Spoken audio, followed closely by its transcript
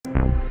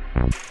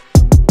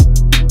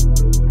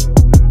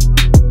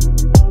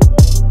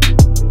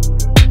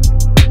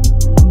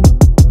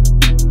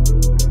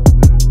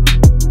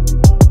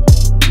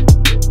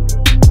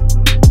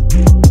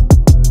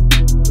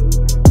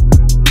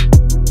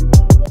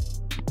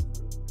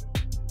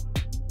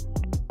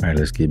All right,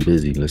 let's get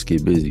busy. Let's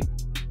get busy.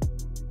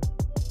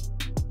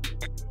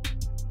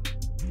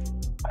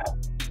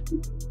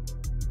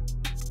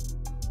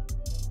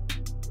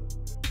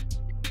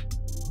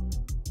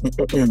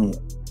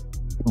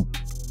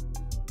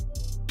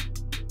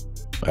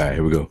 All right,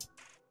 here we go.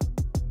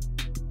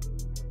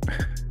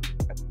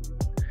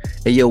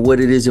 Hey, yo, what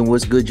it is and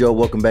what's good, y'all?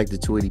 Welcome back to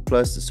 280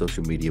 Plus, the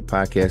social media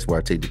podcast where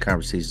I take the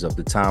conversations off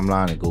the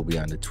timeline and go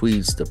beyond the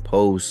tweets, the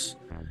posts,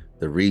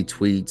 the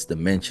retweets, the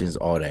mentions,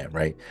 all that,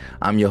 right?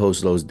 I'm your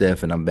host, Lowe's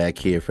Def, and I'm back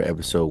here for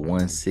episode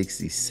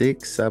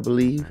 166, I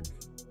believe.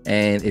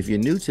 And if you're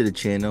new to the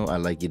channel,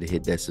 I'd like you to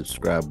hit that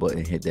subscribe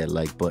button, hit that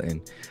like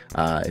button.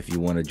 If you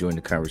want to join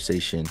the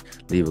conversation,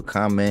 leave a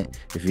comment.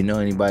 If you know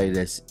anybody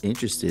that's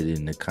interested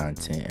in the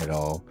content at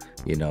all,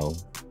 you know,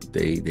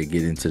 they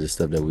get into the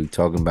stuff that we're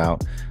talking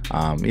about,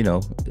 you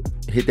know,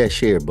 hit that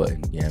share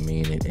button, you know what I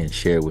mean, and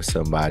share it with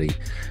somebody,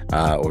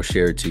 or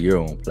share it to your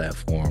own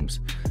platforms.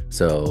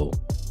 So,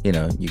 you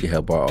know, you can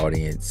help our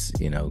audience,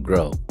 you know,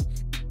 grow.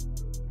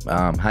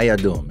 How y'all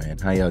doing, man?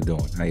 How y'all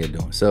doing? How y'all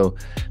doing? So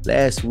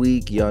last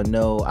week, y'all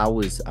know I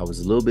was a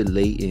little bit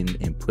late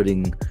in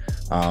putting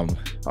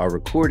our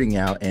recording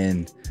out,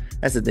 and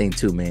that's the thing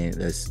too, man.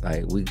 That's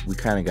like we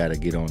kind of got to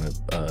get on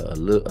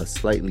a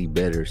slightly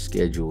better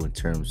schedule in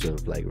terms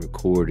of like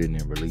recording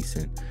and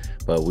releasing.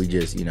 But we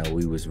just, you know,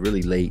 we was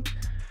really late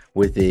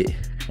with it,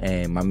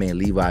 and my man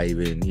Levi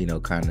even, you know,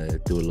 kind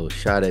of threw a little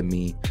shot at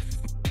me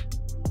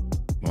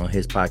on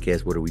his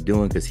podcast. What are we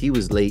doing? Because he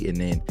was late, and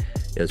then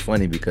it was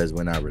funny because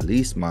when I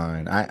released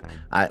mine,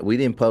 I we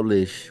didn't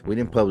publish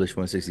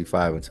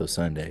 165 until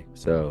Sunday,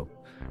 so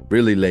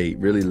really late,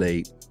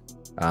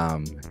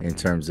 in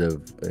terms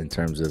of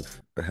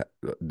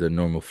the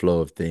normal flow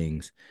of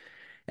things,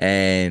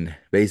 and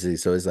basically,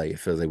 so it's like it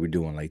feels like we're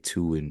doing like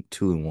two in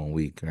 1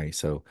 week, right?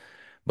 So,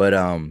 but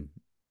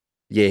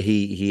yeah,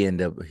 he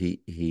ended up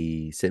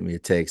he sent me a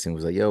text and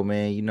was like, "Yo,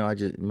 man, you know, I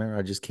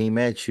just came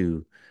at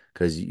you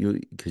because you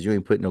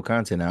ain't put no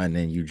content out, and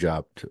then you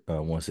dropped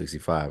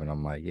 165." And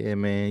I'm like, "Yeah,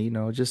 man, you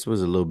know, it just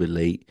was a little bit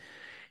late."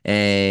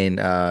 And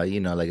you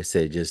know, like I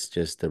said,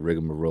 just the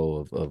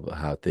rigmarole of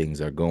how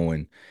things are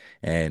going,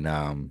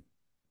 and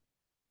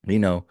you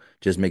know,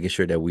 just making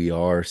sure that we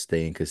are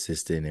staying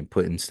consistent and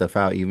putting stuff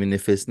out, even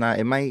if it's not,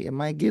 it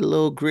might get a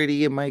little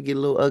gritty, it might get a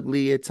little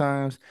ugly at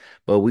times,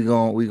 but we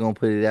gonna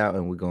put it out,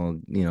 and we're gonna,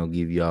 you know,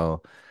 give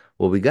y'all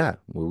what we got.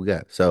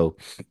 So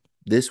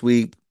this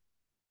week,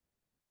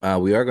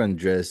 we are gonna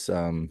address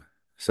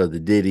so the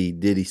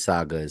Diddy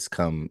saga has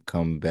come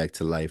back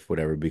to life,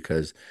 whatever,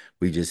 because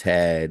we just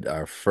had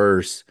our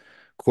first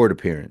court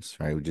appearance,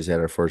 right? We just had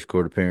our first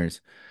court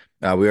appearance.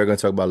 We are gonna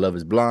talk about Love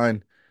is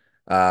Blind,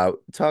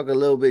 talk a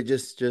little bit,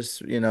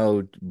 just you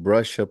know,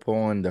 brush up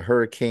on the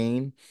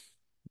hurricane,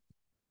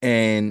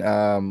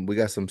 and we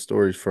got some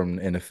stories from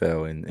the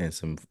NFL and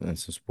some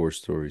sports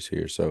stories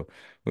here, so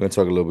we're gonna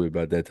talk a little bit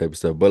about that type of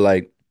stuff. But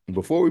like,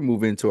 before we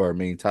move into our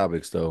main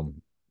topics though,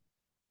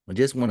 I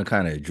just want to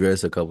kind of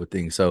address a couple of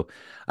things. So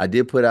I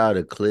did put out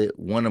a clip,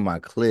 one of my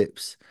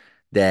clips,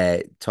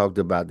 that talked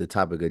about the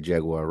topic of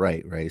Jaguar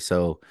Wright, right?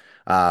 So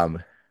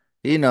um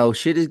you know,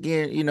 shit is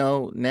getting, you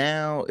know,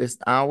 now it's,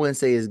 I wouldn't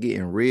say it's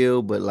getting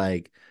real, but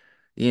like,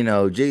 you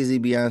know, Jay-Z,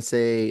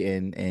 Beyonce,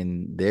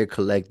 and their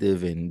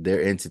collective and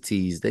their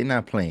entities, they're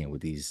not playing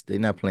with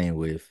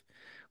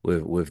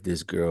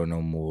this girl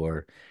no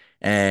more.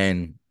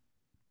 And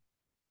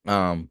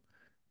um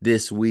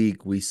this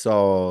week we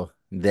saw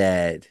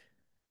that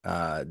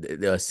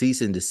the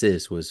cease and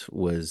desist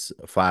was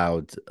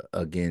filed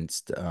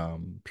against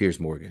Piers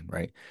Morgan,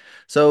 right?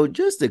 So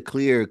just to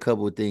clear a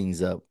couple of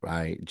things up,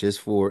 right? Just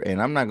for,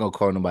 and I'm not gonna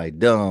call nobody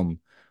dumb,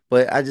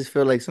 but I just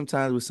feel like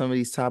sometimes with some of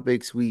these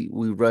topics we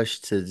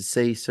rush to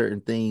say certain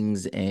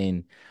things,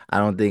 and I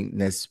don't think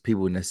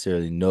people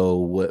necessarily know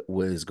what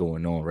is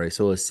going on, right?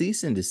 So a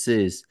cease and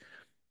desist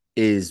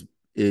is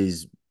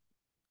is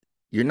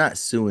you're not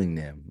suing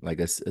them. Like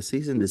a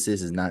cease and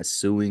desist is not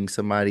suing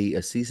somebody.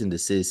 A cease and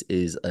desist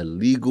is a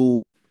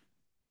legal.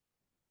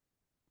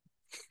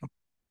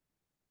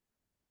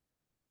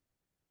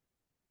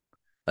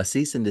 A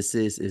cease and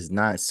desist is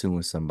not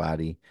suing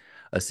somebody.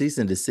 A cease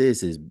and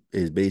desist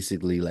is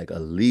basically like a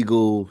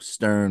legal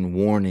stern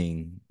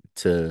warning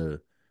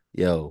to,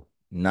 yo,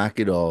 knock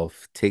it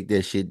off, take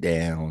that shit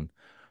down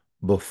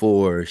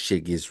before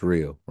shit gets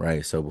real,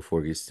 right? So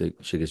before shit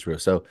gets real.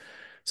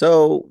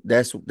 So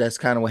that's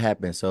kind of what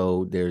happened.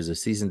 So there's a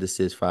cease and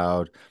desist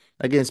filed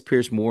against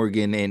Piers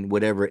Morgan and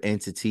whatever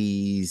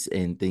entities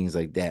and things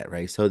like that,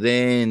 right?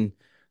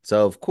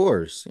 So of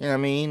course, you know what I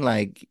mean?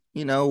 Like,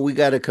 you know, we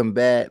got to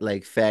combat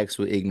like facts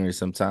with ignorance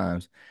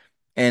sometimes.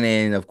 And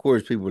then of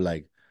course people are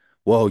like,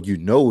 well, you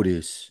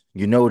notice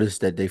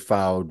that they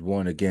filed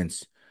one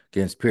against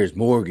Piers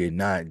Morgan,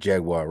 not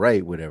Jaguar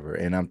Wright, whatever.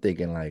 And I'm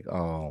thinking like,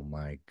 oh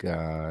my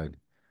God.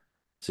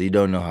 So you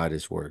don't know how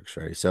this works,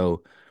 right?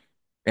 So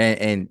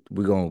and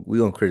we're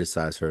gonna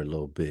criticize her a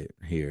little bit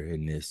here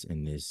in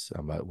this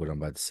about what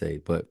I'm about to say,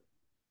 but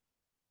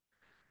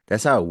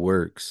that's how it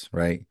works,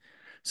 right?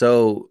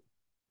 So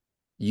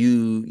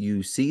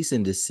you cease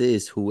and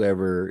desist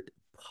whoever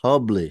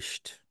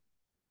published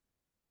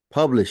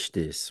published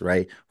this,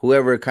 right?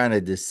 Whoever kind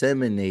of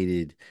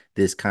disseminated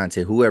this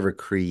content, whoever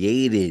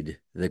created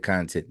the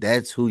content,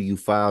 that's who you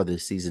file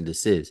this cease and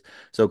desist.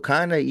 So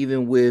kind of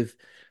even with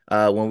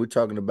when we're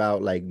talking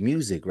about like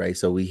music, right?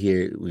 So we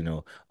hear,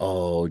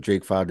 oh,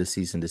 Drake filed the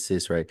cease and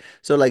desist, right?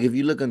 So like if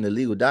you look on the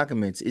legal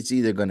documents, it's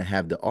either going to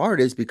have the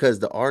artist because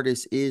the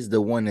artist is the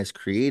one that's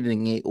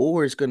creating it,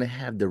 or it's going to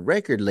have the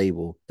record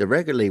label. The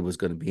record label is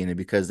going to be in it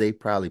because they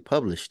probably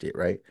published it,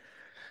 right?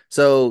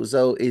 So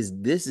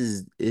this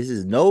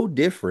is no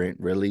different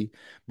really,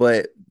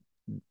 but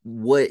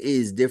what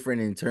is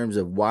different in terms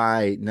of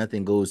why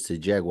nothing goes to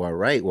Jaguar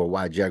Wright or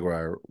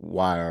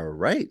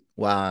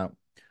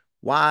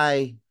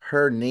why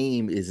her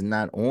name is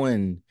not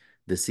on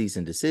the cease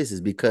and desist is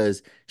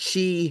because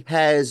she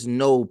has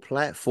no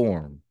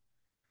platform.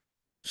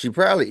 She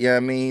probably, yeah,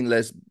 I mean,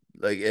 let's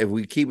like if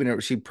we keeping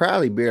it, she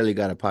probably barely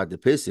got a pot to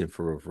piss in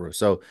for real, for real.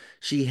 So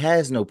she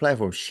has no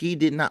platform. She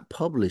did not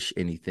publish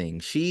anything.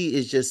 She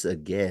is just a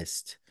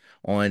guest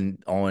on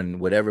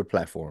whatever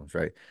platforms,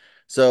 right?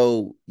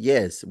 So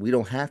yes, we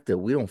don't have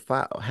to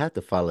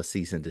file a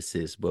cease and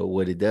desist, but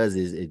what it does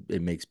is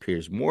it makes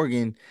Piers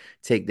Morgan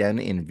take down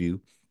the interview.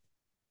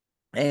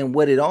 And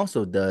what it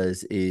also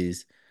does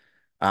is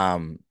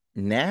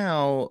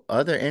now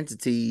other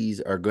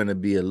entities are going to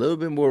be a little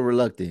bit more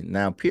reluctant.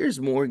 Now, Piers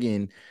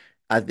Morgan,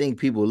 I think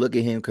people look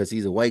at him because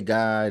he's a white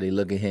guy. They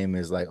look at him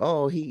as like,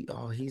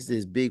 he's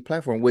this big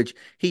platform, which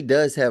he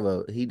does have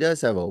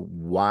a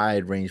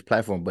wide range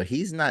platform, but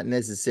he's not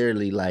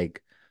necessarily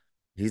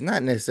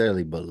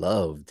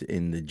beloved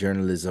in the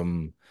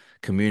journalism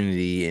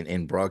community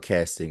and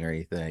broadcasting or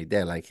anything like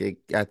that.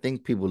 I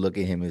think people look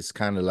at him as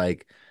kind of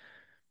like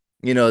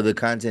the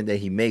content that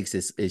he makes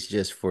is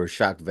just for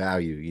shock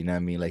value. You know what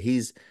I mean? Like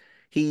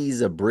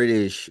he's a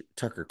British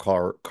Tucker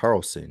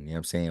Carlson. You know what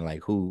I'm saying?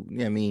 Like who? You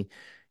know what I mean?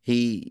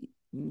 He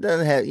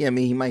doesn't have. I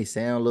mean, he might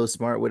sound a little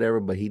smart, whatever,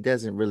 but he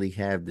doesn't really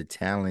have the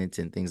talent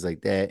and things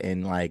like that.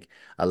 And like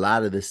a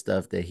lot of the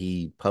stuff that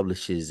he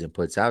publishes and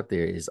puts out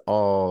there is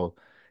all.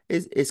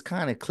 It's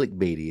kind of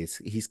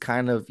clickbaity. He's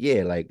kind of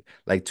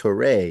like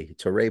Torre.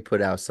 Torre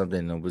put out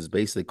something that was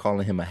basically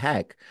calling him a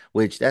hack,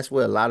 which that's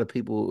what a lot of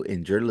people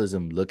in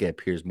journalism look at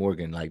Piers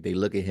Morgan. Like they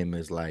look at him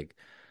as like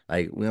we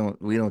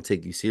don't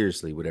take you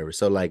seriously, whatever.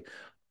 So like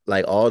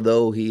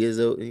although he is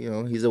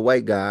he's a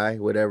white guy,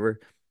 whatever,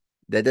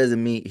 that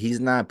doesn't mean he's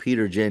not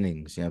Peter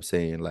Jennings. You know what I'm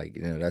saying? Like,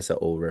 that's an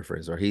old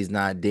reference. Or he's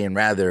not Dan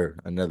Rather,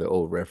 another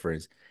old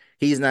reference.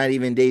 He's not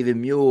even David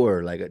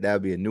Muir. Like that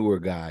would be a newer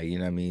guy. You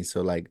know what I mean?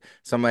 So like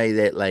somebody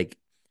that like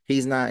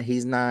he's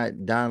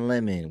not Don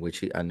Lemon,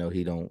 which I know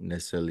he don't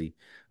necessarily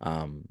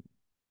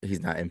he's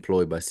not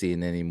employed by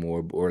CNN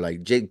anymore, or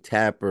like Jake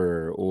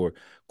Tapper or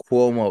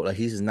Cuomo. Like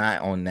he's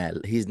not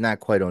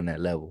quite on that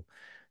level.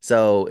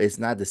 So it's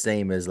not the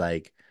same as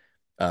like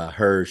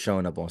her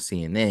showing up on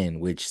CNN,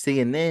 which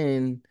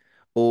CNN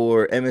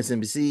or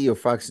MSNBC or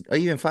Fox or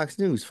even Fox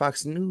News.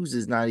 Fox News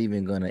is not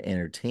even going to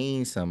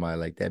entertain somebody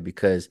like that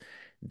because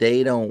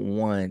they don't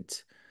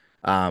want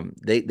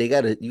they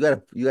gotta you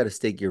gotta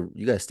stick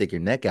your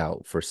neck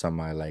out for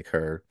somebody like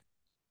her,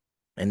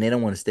 and they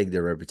don't want to stake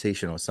their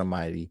reputation on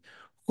somebody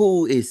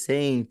who is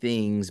saying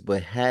things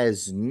but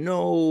has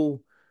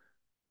no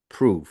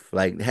proof,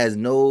 like has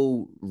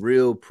no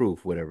real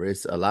proof, whatever.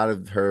 It's a lot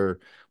of her,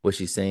 what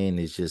she's saying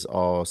is just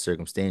all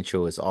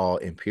circumstantial, it's all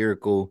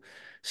empirical.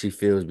 She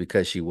feels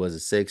because she was a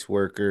sex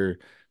worker,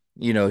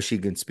 she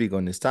can speak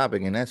on this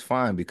topic, and that's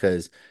fine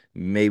because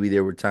maybe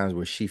there were times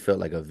where she felt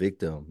like a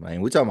victim. I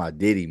mean, we're talking about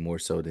Diddy more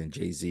so than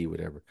Jay-Z,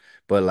 whatever.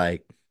 But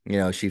like,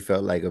 she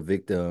felt like a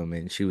victim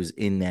and she was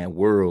in that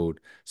world.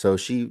 So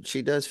she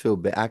does feel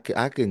bad.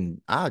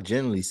 I'll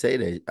generally say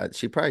that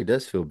she probably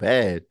does feel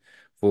bad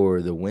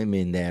for the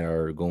women that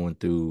are going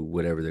through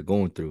whatever they're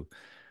going through.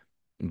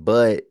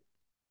 But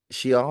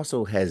she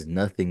also has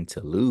nothing to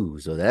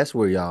lose. So that's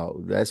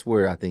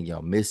where I think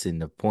y'all missing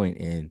the point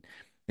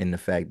in the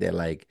fact that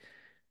like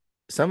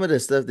some of the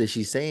stuff that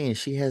she's saying,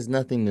 she has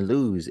nothing to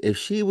lose. If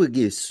she would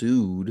get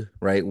sued,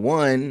 right?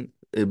 One,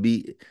 it'd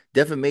be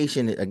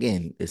defamation.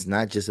 Again, it's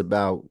not just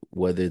about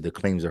whether the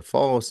claims are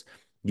false.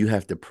 You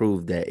have to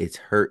prove that it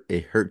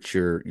hurts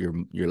your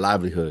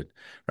livelihood,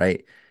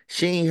 right?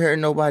 She ain't hurt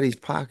nobody's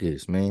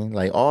pockets, man.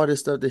 Like all the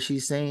stuff that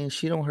she's saying,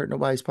 she don't hurt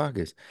nobody's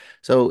pockets.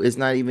 So it's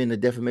not even the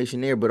defamation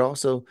there, but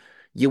also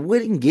you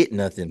wouldn't get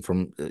nothing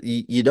from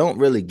you don't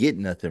really get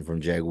nothing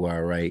from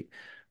Jaguar, right?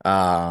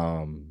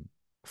 Um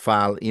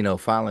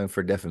filing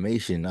for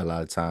defamation a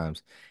lot of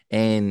times.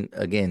 And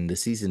again, the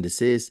cease and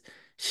desist,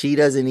 she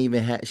doesn't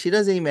even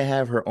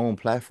have her own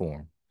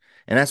platform.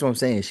 And that's what I'm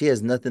saying. She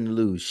has nothing to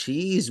lose.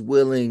 She's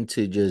willing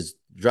to just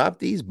drop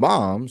these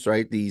bombs,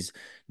 right? These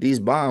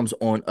bombs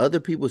on other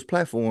people's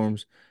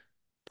platforms,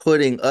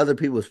 putting other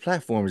people's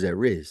platforms at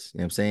risk. You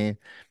know what I'm saying?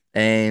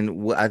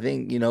 And I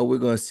think, we're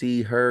going to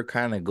see her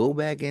kind of go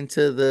back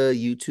into the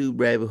YouTube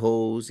rabbit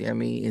holes, you know what I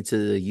mean, into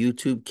the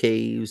YouTube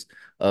caves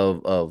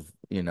of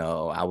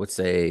I would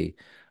say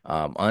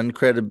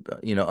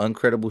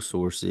uncredible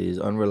sources,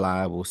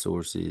 unreliable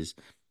sources.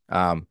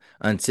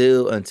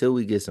 Until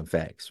we get some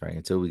facts, right?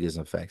 Until we get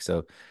some facts.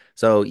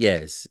 So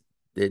yes,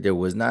 there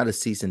was not a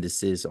cease and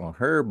desist on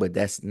her, but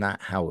that's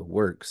not how it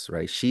works,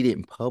 right? She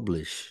didn't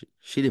publish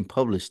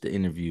the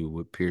interview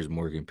with Piers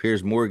Morgan.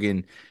 Piers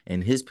Morgan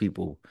and his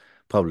people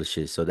publish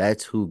it. So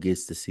that's who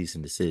gets the cease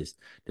and desist,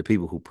 the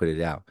people who put it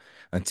out.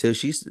 Until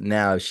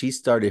if she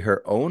started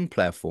her own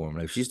platform,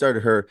 like if she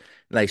started her,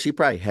 like she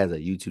probably has a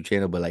YouTube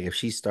channel, but like if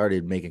she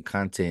started making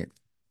content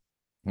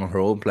on her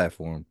own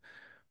platform,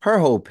 her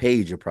whole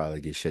page will probably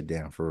get shut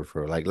down for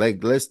like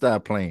let's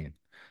stop playing.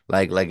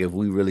 Like if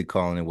we really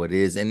calling it what it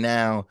is. And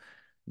now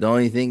the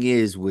only thing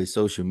is with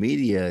social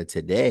media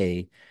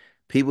today,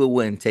 people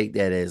wouldn't take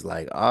that as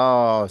like,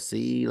 oh,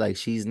 see, like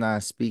she's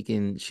not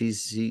speaking,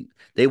 she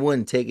they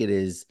wouldn't take it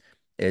as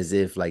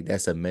if like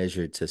that's a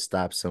measure to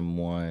stop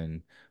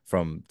someone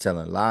from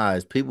telling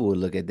lies. People would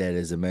look at that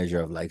as a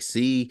measure of like,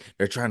 see,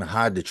 they're trying to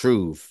hide the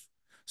truth.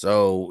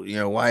 So,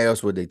 why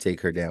else would they take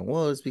her down?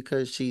 Well, it's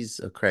because she's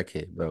a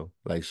crackhead, bro.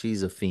 Like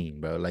she's a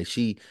fiend, bro. Like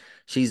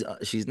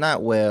she's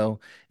not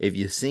well. If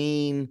you've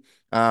seen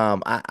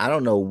I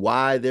don't know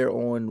why they're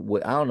on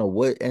what I don't know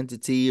what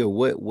entity or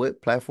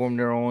what platform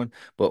they're on,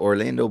 but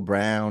Orlando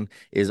Brown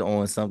is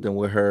on something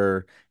with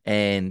her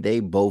and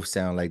they both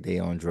sound like they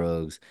on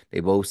drugs.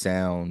 They both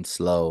sound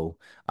slow.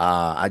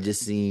 I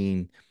just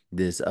seen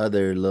this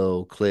other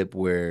little clip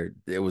where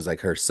it was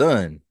like her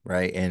son,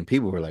 right? And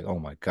people were like, "Oh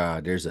my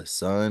God, there's a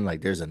son!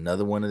 Like there's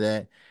another one of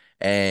that."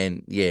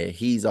 And yeah,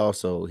 he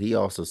also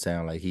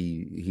sound like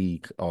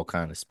he all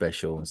kind of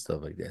special and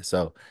stuff like that.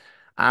 So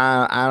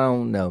I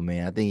don't know,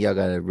 man. I think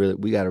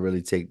we gotta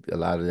really take a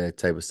lot of that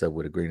type of stuff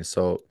with a grain of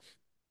salt.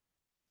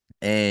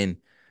 And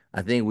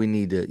I think we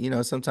need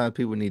to, sometimes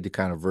people need to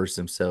kind of verse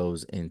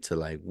themselves into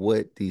like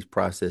what these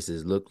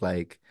processes look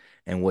like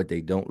and what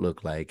they don't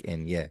look like.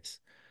 And yes,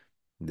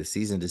 the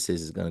season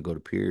decision is going to go to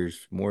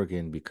Piers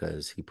Morgan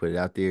because he put it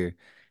out there.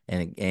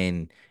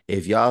 And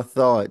if y'all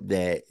thought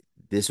that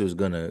this was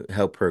going to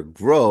help her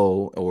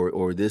grow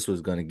or this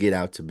was going to get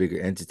out to bigger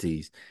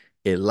entities,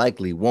 it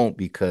likely won't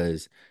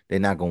because they're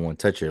not going to want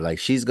to touch her. Like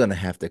she's going to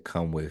have to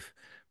come with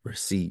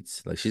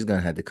receipts. Like she's going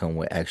to have to come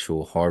with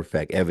actual hard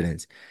fact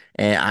evidence.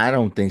 And I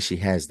don't think she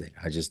has that.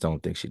 I just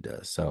don't think she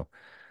does. So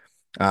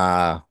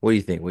what do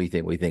you think? What do you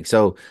think? What do you think?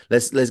 So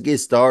let's get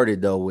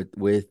started though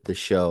with the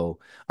show.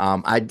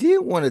 I did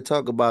want to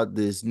talk about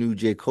this new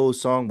J. Cole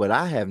song, but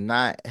I have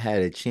not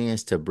had a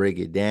chance to break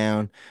it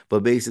down.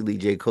 But basically,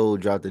 J. Cole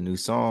dropped a new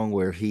song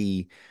where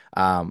he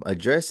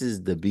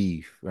addresses the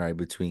beef, right,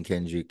 between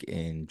Kendrick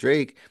and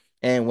Drake.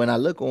 And when I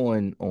look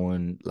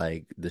on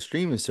like the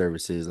streaming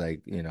services,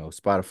 like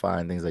Spotify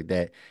and things like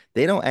that,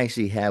 they don't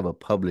actually have a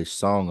published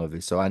song of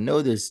it. So I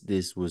know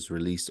this was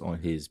released on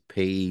his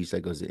page,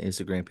 like it was an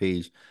Instagram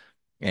page,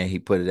 and he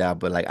put it out.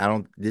 But like I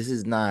don't, this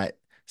is not,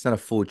 it's not a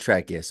full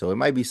track yet. So it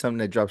might be something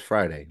that drops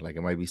Friday. Like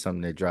it might be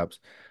something that drops,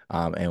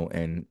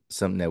 and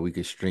something that we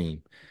could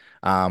stream.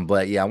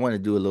 But yeah, I want to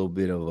do a little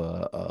bit of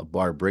a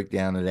bar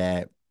breakdown of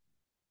that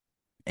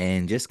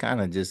and just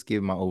kind of just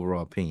give my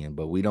overall opinion,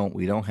 but we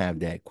don't have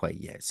that quite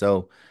yet.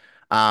 So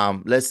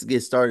let's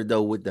get started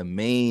though with the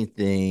main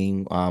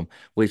thing,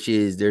 which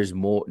is there's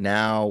more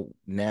now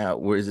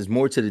where there's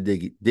more to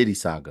the Diddy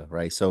saga,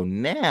 right? So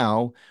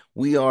now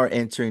we are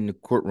entering the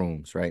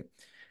courtrooms, right?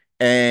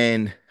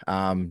 And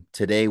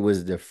today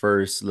was the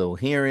first little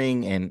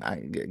hearing, and I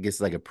guess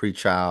like a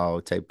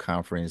pre-trial type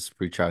conference,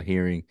 pre-trial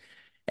hearing.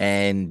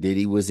 And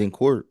Diddy was in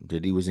court.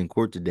 Diddy was in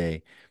court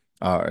today.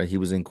 He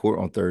was in court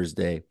on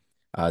Thursday,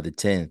 the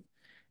 10th.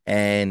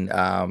 And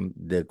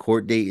the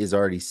court date is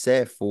already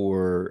set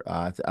for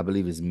I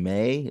believe it's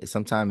May,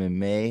 sometime in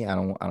May. I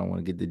don't want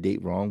to get the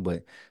date wrong,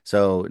 but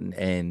so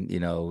and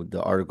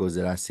the articles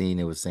that I seen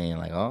it was saying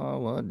like, oh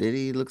well,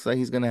 Diddy looks like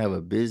he's gonna have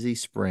a busy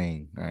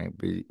spring, all right?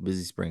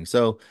 Busy spring.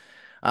 So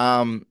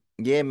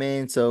yeah,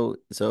 man. So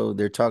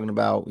they're talking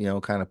about,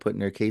 kind of putting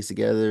their case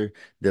together.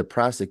 The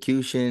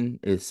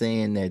prosecution is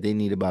saying that they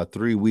need about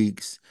 3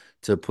 weeks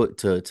to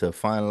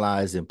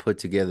finalize and put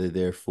together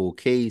their full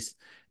case.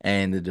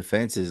 And the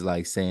defense is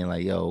like saying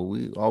like, yo,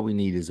 we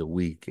need is a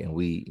week, and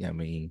I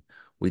mean,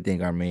 we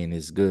think our man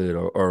is good,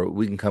 or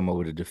we can come up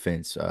with a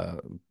defense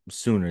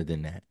sooner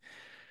than that.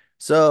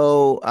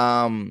 So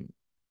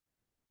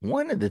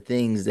one of the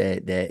things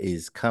that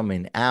is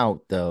coming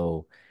out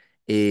though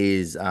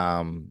is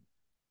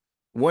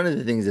one of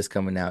the things that's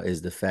coming out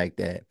is the fact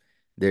that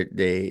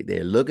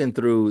they're looking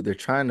through, they're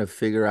trying to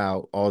figure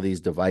out all these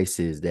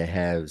devices that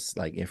has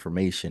like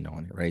information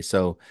on it, right?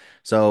 So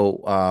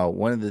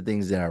one of the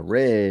things that I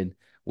read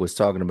was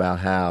talking about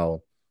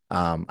how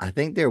I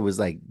think there's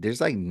like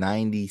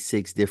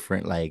 96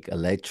 different like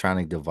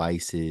electronic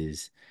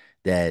devices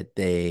that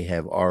they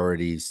have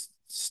already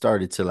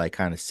started to like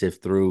kind of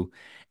sift through,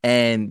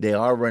 and they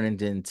are running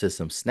into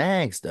some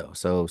snags though.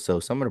 So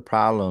some of the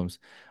problems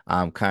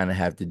kind of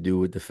have to do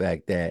with the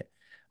fact that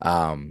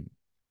um,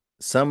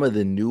 some of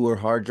the newer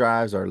hard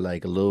drives are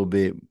like a little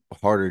bit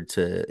harder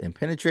to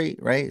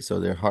penetrate, right? So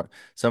they're hard.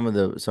 Some of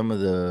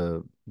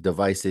the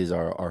devices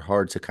are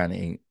hard to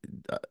kind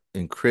of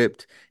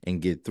encrypt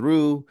and get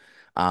through.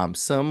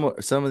 Some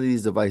of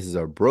these devices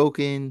are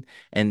broken,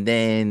 and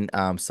then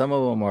some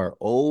of them are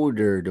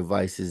older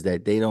devices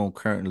that they don't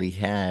currently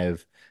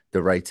have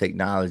the right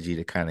technology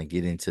to kind of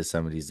get into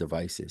some of these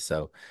devices.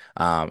 So,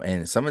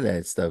 and some of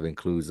that stuff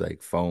includes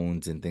like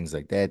phones and things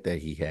like that that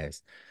he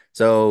has.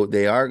 So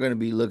they are going to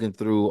be looking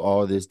through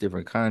all this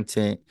different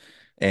content,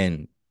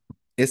 and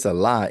it's a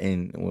lot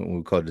in what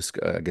we call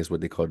I guess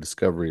what they call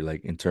discovery,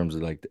 like in terms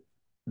of like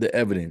the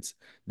evidence.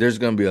 There's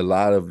going to be a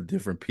lot of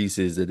different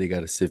pieces that they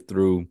got to sift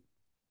through,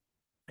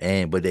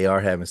 and but they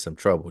are having some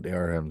trouble. They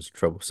are having some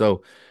trouble.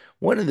 So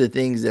one of the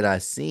things that I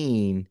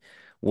seen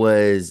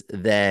was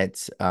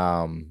that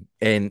and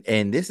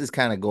this is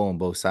kind of going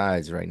both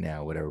sides right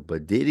now, whatever.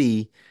 But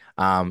Diddy,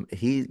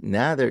 he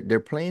now they're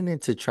planning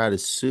to try to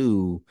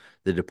sue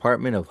the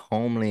Department of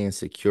Homeland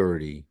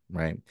Security,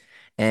 right?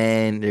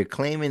 And they're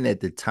claiming that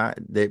the time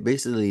that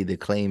basically the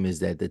claim is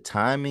that the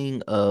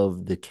timing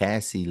of the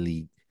Cassie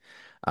leak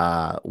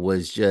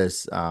was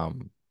just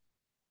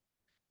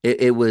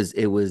it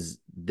was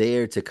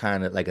there to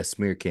kind of like a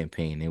smear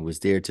campaign. It was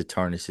there to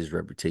tarnish his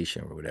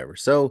reputation or whatever.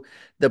 So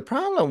the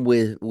problem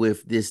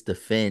with this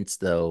defense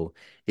though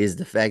is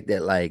the fact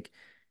that like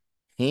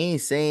he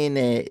ain't saying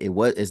that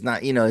it's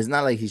not, it's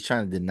not like he's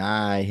trying to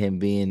deny him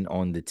being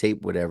on the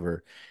tape,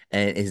 whatever.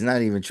 And it's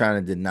not even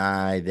trying to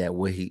deny that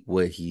what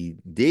he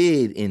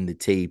did in the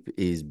tape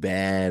is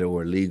bad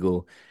or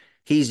illegal.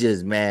 He's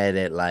just mad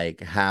at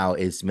like how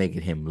it's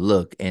making him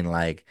look, and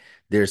like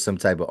there's some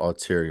type of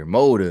ulterior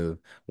motive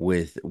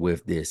with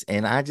this.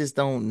 And I just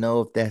don't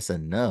know if that's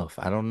enough.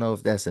 I don't know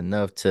if that's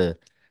enough to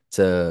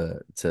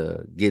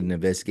get an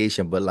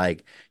investigation. But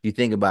like you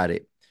think about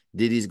it,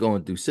 Diddy's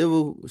going through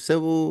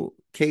civil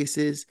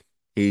cases.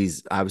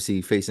 He's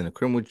obviously facing a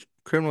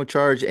criminal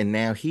charge, and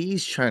now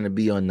he's trying to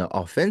be on the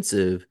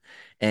offensive,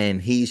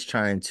 and he's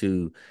trying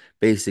to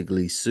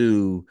basically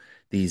sue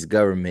these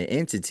government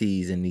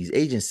entities and these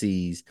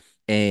agencies,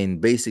 and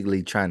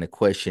basically trying to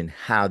question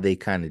how they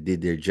kind of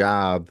did their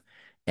job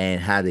and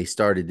how they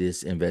started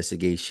this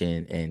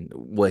investigation, and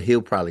what he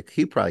probably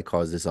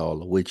calls this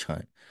all a witch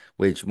hunt,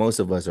 which most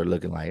of us are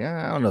looking like,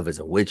 I don't know if it's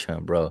a witch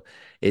hunt, bro.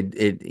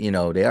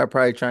 They are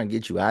probably trying to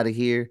get you out of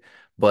here,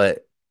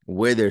 but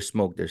where there's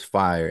smoke, there's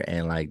fire,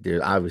 and like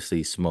there's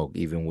obviously smoke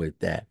even with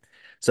that.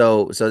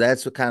 So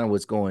that's what kind of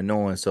what's going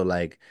on.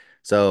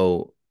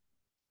 So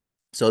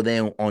so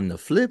then on the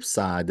flip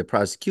side, the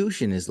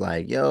prosecution is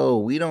like, yo,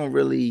 we don't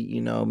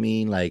really, what I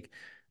mean, like,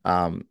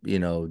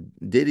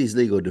 Diddy's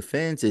legal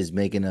defense is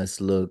making us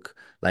look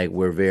like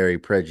we're very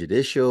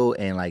prejudicial,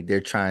 and like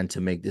they're trying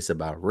to make this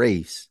about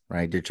race,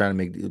 right? They're trying to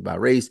make this about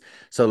race.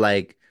 So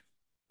like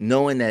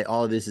knowing that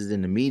all this is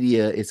in the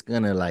media, it's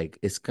gonna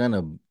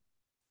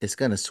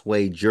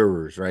sway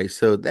jurors, right?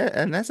 So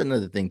that's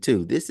another thing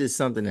too. This is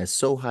something that's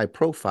so high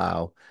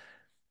profile.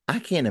 I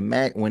can't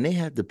imagine when they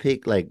have to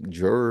pick like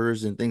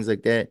jurors and things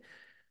like that.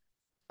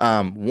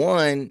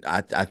 One,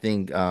 I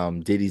think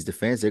Diddy's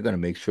defense, they're gonna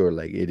make sure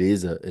like it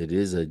is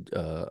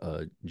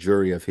a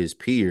jury of his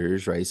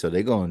peers, right? So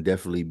they're gonna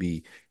definitely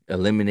be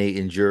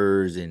eliminating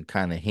jurors and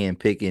kind of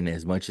handpicking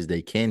as much as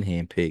they can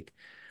handpick.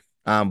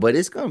 But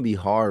it's gonna be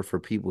hard for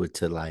people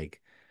to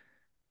like,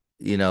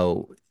 you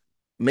know,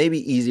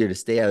 maybe easier to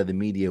stay out of the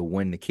media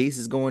when the case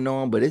is going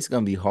on, but it's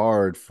gonna be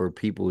hard for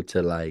people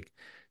to like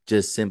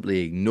just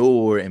simply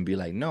ignore and be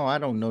like, no, I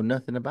don't know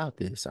nothing about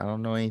this. I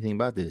don't know anything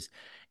about this.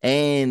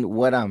 And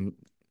what I'm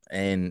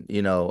and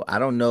I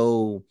don't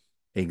know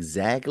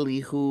exactly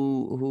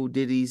who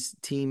Diddy's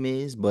team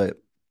is, but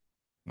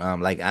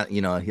like he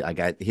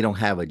don't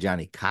have a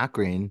Johnny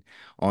Cochran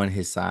on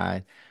his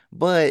side.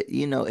 But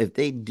if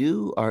they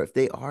do, or if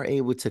they are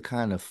able to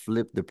kind of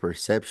flip the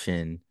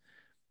perception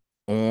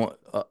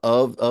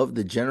of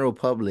the general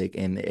public,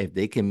 and if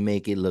they can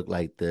make it look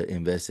like the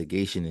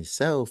investigation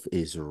itself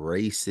is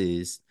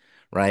racist,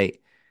 right?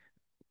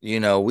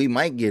 We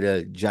might get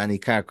a Johnny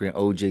Cochran,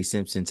 OJ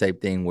Simpson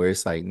type thing where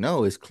it's like,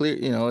 no, it's clear,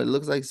 it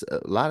looks like a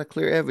lot of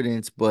clear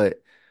evidence,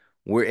 but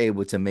we're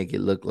able to make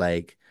it look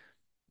like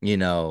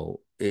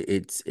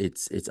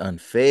it's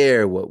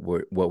unfair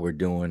what we're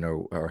doing,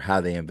 or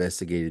how they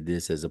investigated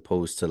this, as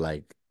opposed to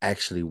like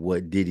actually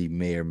what Diddy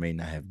may or may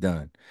not have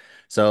done.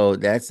 So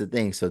that's the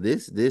thing. So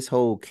this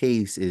whole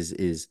case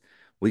is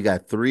we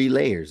got three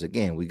layers.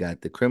 Again, we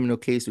got the criminal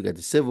case, we got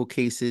the civil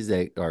cases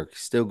that are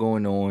still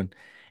going on,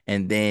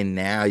 and then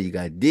now you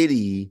got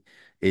Diddy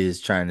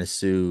is trying to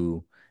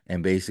sue,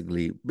 and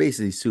basically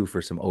sue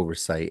for some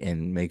oversight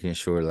and making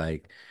sure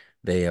like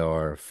they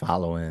are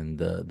following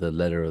the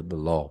letter of the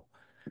law.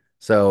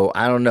 So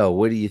I don't know.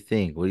 What do you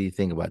think? What do you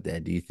think about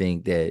that? Do you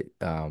think that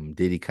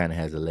Diddy kind of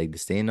has a leg to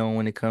stand on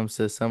when it comes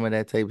to some of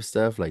that type of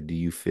stuff? Like, do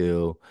you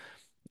feel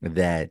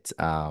that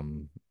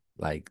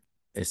like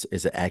it's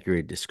an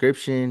accurate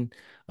description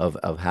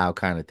of how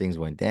kind of things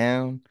went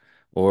down,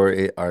 or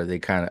are they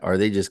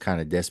just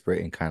kind of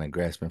desperate and kind of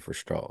grasping for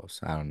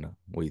straws? I don't know.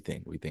 What do you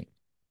think? What do you think?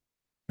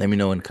 Let me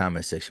know in the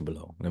comment section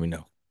below. Let me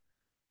know.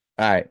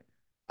 All right.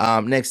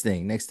 Next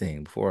thing.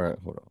 Before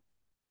I hold on.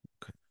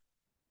 Okay,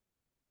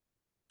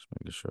 just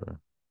making sure.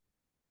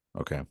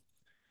 Okay.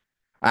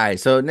 All right,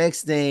 so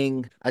next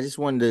thing, I just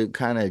wanted to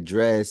kind of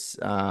address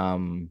I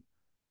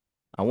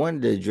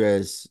wanted to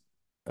address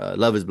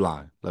Love is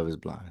Blind. Love is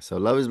Blind. So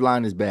Love is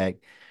Blind is back.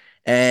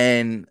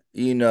 And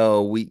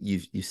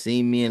you've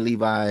seen me and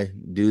Levi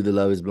do the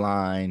Love is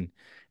Blind,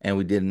 and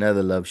we did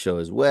another love show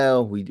as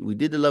well. We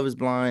did the Love is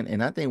Blind,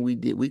 and I think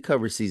we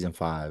covered season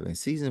 5. And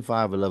season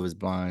 5 of Love is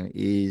Blind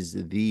is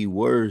the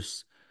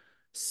worst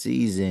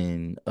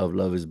season of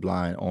Love is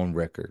Blind on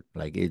record.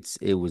 Like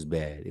it was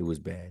bad. It was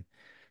bad.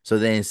 So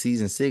then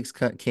season 6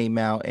 came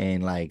out,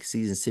 and like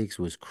season 6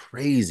 was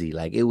crazy.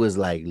 Like it was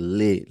like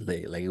lit.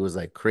 Like it was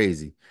like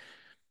crazy.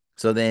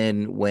 So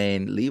then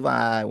when we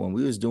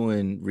was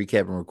doing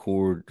recap and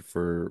record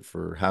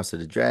for House of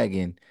the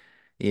Dragon,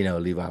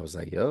 Levi was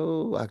like,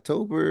 "Yo,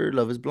 October,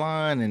 Love is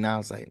Blind," and I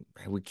was like,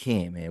 "Man, we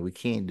can't, man, we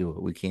can't do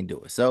it, we can't do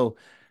it." So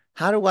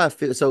how do I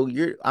feel? So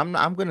I'm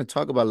gonna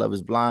talk about Love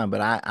is Blind, but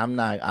I'm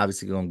not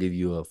obviously gonna give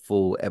you a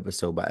full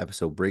episode by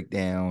episode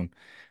breakdown.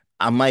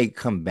 I might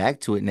come back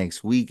to it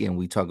next week and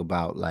we talk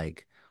about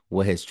like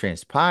what has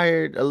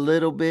transpired a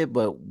little bit,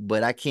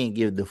 but I can't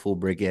give the full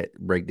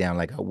breakdown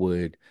like I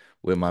would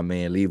with my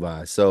man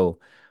Levi. So,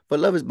 but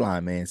Love is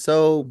Blind, man.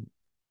 So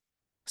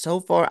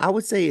far, I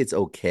would say it's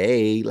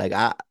okay. Like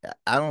I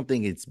don't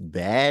think it's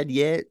bad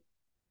yet,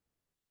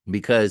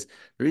 because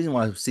the reason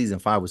why season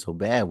 5 was so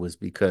bad was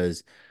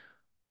because,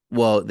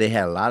 well, they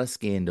had a lot of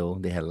scandal,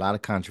 they had a lot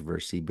of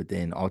controversy, but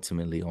then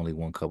ultimately only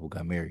one couple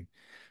got married.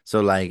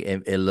 So like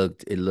it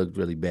looked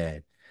really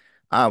bad.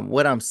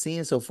 What I'm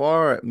seeing so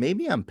far,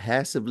 maybe I'm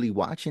passively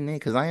watching it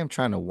because I am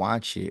trying to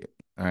watch it,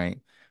 all right?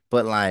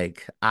 But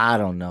like, I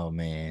don't know,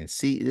 man.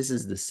 See, this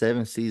is the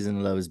 7th season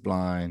of Love is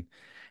Blind.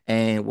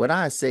 And what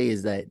I say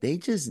is that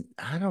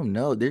I don't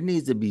know, there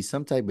needs to be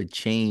some type of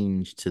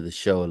change to the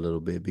show a little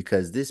bit,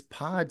 because this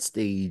pod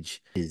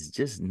stage is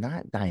just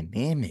not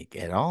dynamic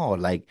at all.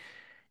 Like,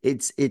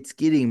 it's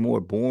getting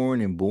more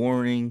boring and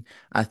boring.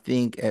 I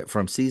think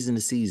from season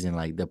to season,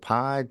 like the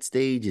pod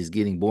stage is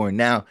getting boring.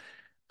 Now,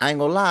 I ain't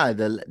gonna lie,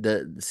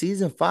 the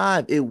season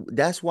 5,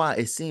 that's why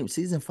it seemed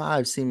season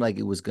 5 seemed like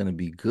it was gonna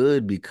be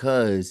good,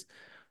 because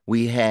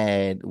we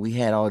had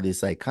all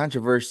this like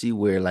controversy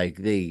where like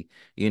they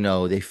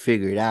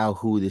figured out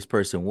who this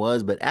person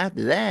was. But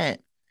after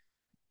that,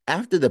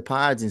 after the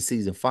pods in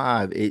season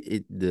 5,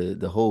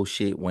 the whole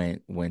shit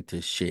went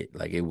to shit.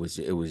 Like it was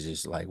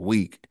just like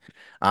weak.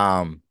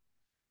 Um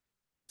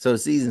so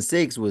season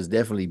 6 was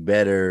definitely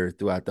better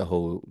throughout the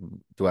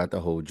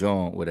whole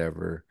joint,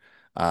 whatever.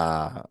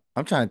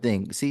 I'm trying to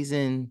think.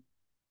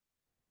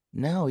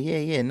 No,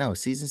 yeah, no.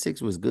 Season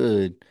 6 was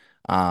good.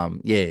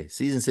 Yeah,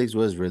 season 6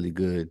 was really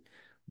good.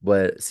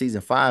 But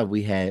season 5,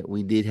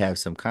 we did have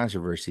some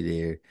controversy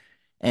there.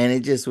 And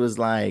it just was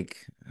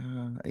like,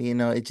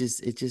 it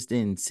just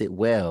didn't sit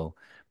well.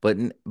 But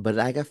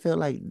like I feel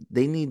like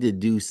they need to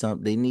do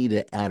something. They need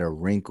to add a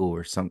wrinkle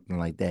or something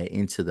like that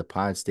into the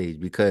pod stage,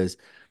 because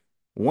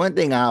one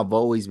thing I've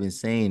always been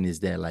saying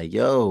is that, like,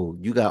 yo,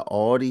 you got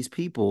all these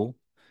people.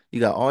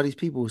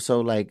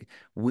 So like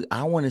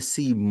I want to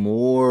see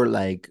more of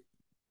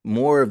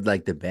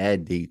like the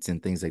bad dates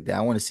and things like that.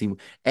 I want to see,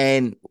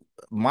 and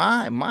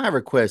my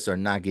requests are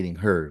not getting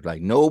heard.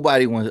 Like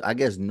I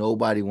guess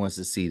nobody wants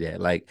to see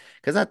that. Like,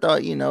 because I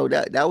thought,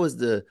 that was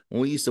the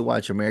when we used to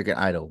watch American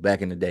Idol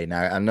back in the day.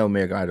 Now I know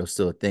American Idol is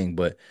still a thing,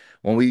 but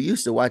when we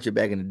used to watch it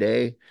back in the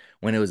day,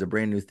 when it was a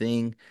brand new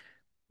thing,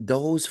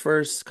 those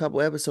first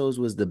couple episodes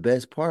was the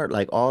best part.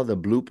 Like all the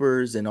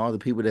bloopers and all the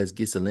people that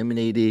gets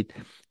eliminated.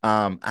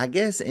 I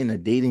guess in a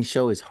dating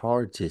show it's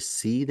hard to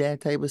see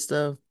that type of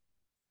stuff,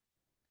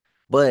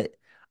 but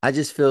I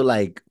just feel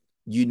like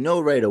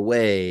right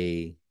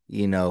away,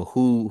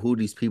 who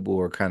these people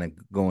are kind of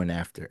going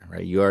after,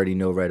 right? You already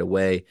know right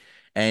away.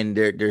 And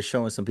they're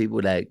showing some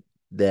people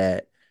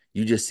that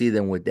you just see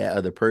them with that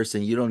other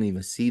person. You don't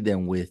even see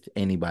them with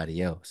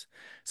anybody else.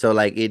 So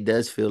like it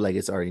does feel like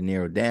it's already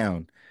narrowed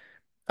down.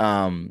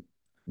 um,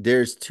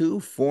 there's two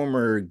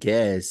former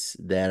guests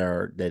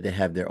that they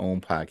have their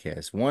own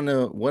podcast. One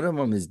of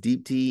them is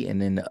Deep T,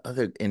 and then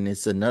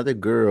it's another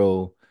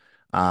girl.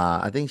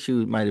 I think she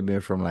might have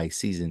been from like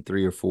season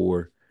 3 or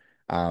 4.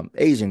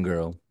 Asian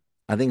girl.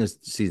 I think it's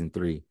season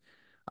 3.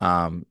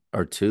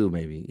 Or 2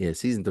 maybe. Yeah,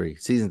 season 3.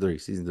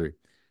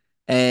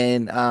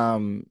 And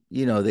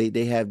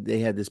they have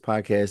this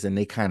podcast, and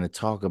they kind of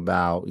talk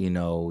about,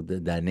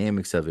 the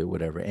dynamics of it,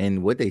 whatever.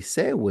 And what they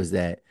said was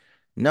that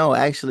no,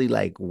 actually,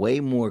 like way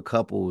more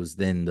couples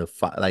than the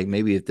five. Like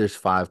maybe if there's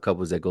 5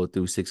 couples that go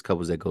through, 6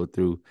 couples that go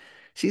through,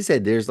 she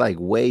said there's like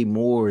way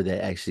more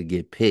that actually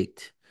get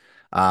picked.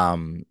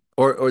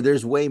 Or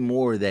there's way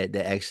more that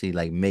actually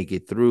like make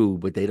it through,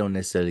 but they don't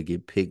necessarily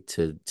get picked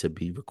to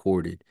be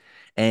recorded.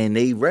 And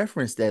they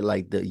referenced that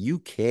like the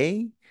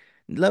UK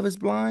Love is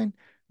Blind,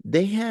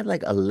 they had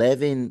like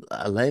 11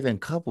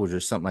 couples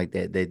or something like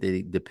that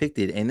they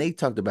depicted. And they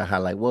talked about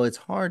how, like, well, it's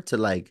hard to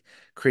like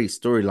create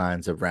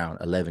storylines around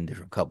 11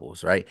 different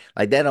couples, right?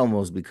 Like that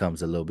almost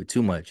becomes a little bit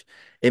too much.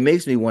 It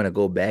makes me want to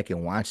go back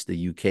and watch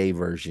the UK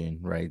version,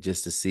 right?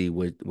 Just to see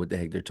what the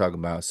heck they're talking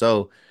about.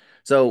 So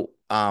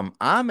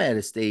I'm at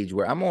a stage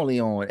where I'm only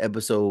on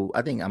episode,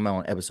 I think I'm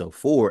on episode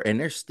 4, and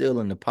they're still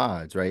in the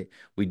pods, right?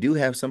 We do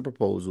have some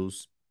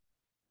proposals,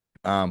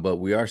 but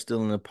we are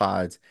still in the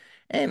pods.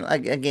 And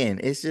like again,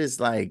 it's just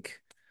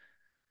like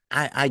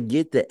I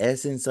get the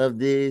essence of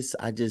this.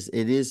 I just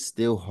it is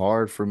still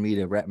hard for me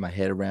to wrap my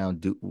head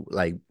around do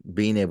like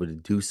being able to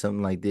do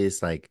something like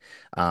this, like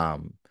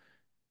um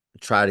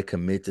try to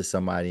commit to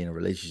somebody in a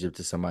relationship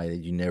to somebody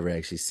that you never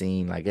actually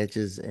seen. Like it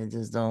just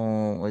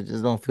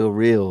don't feel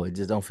real. It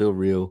just don't feel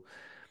real.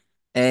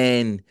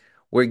 And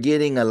we're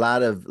getting a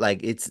lot of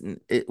like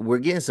we're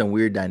getting some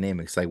weird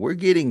dynamics. Like we're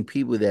getting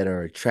people that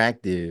are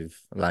attractive,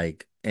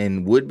 like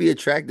and would be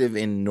attractive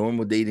in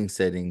normal dating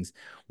settings.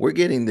 We're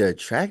getting the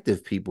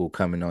attractive people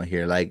coming on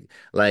here. Like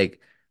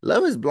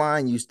Love is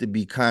Blind used to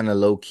be kind of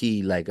low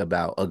key like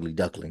about ugly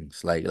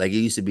ducklings. Like it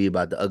used to be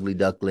about the ugly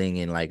duckling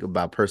and like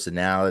about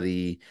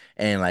personality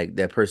and like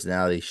that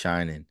personality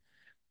shining.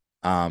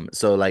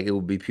 So like it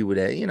would be people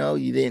that,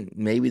 you didn't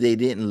maybe they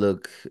didn't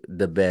look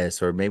the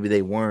best or maybe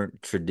they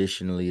weren't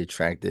traditionally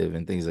attractive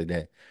and things like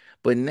that.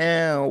 But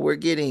now we're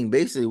getting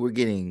better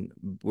looking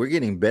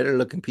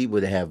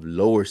people that have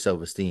lower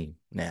self-esteem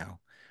now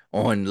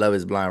on Love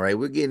is Blind, right?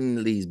 We're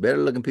getting these better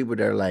looking people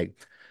that are like,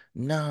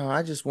 no,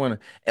 I just want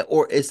to,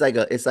 or it's like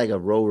a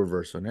role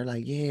reversal. And they're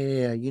like,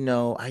 yeah,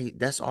 I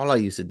that's all I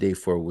used to date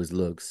for was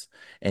looks.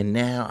 And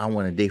now I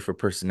want to date for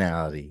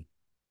personality.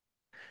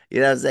 You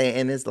know what I'm saying?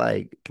 And it's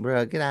like,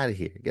 bro, get out of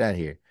here. Get out of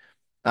here.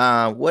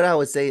 What I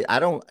would say, I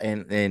don't,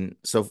 and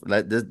so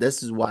like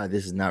this is why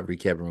this is not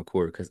recap and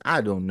record because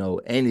I don't know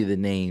any of the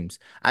names.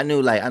 I know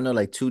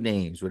like two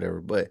names, whatever,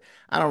 but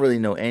I don't really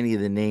know any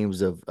of the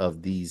names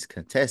of these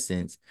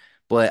contestants.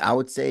 But I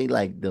would say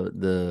like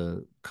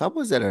the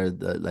couples that are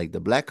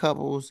the black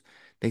couples,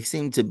 they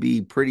seem to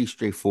be pretty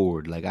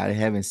straightforward. Like I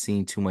haven't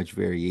seen too much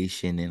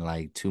variation and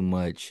like too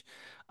much,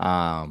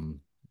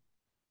 um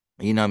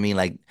you know what I mean?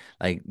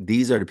 Like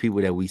these are the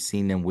people that we've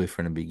seen them with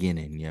from the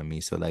beginning. You know what I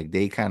mean? So like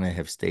they kind of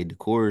have stayed the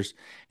course,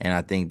 and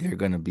I think they're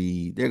gonna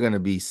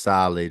be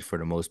solid for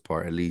the most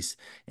part, at least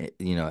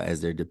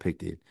as they're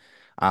depicted.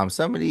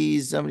 Some of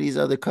these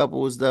other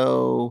couples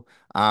though,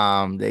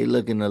 they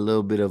looking a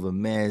little bit of a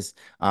mess.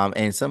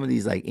 And some of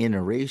these like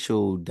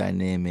interracial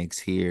dynamics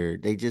here,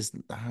 they just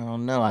I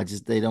don't know.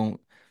 They don't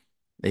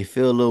they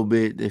feel a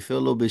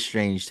little bit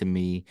strange to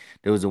me.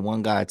 There was a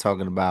one guy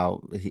talking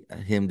about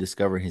him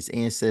discovering his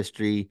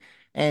ancestry.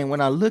 And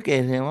when I look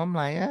at him, I'm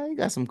like, you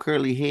got some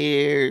curly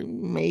hair.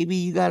 Maybe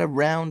you got a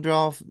rounded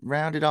off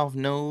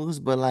nose,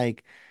 but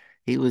like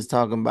he was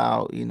talking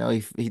about,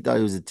 he thought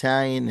he was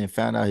Italian and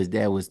found out his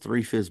dad was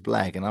three-fifths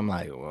black. And I'm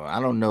like, well, I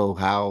don't know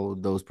how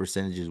those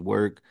percentages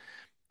work.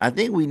 I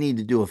think we need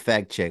to do a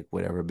fact check,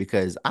 whatever,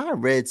 because I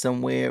read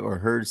somewhere or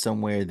heard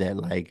somewhere that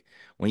like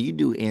when you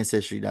do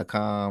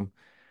ancestry.com,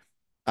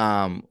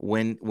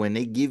 when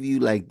they give you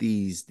like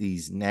these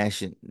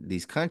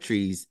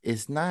countries,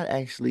 it's not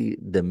actually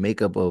the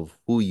makeup of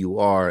who you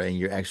are and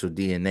your actual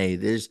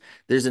DNA.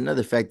 There's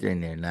another factor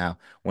in there. Now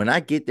when I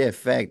get that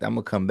fact, I'm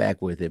gonna come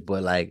back with it,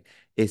 but like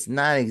it's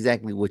not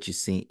exactly what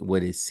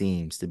it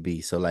seems to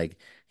be. So like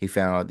he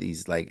found out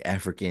these like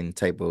African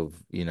type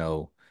of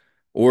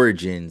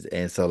origins,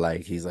 and so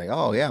like he's like,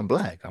 oh yeah, I'm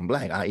black,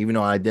 even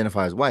though I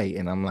identify as white.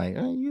 And I'm like,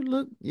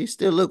 you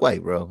still look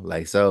white, bro.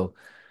 Like so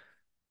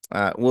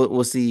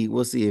we'll see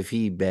if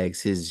he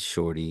bags his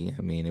shorty.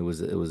 I mean, it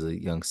was a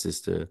young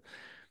sister.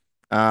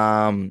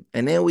 And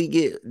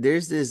then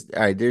there's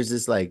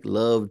this like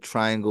love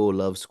triangle,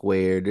 love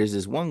square. There's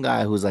this one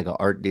guy who's like an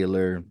art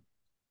dealer.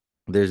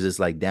 There's this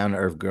like down to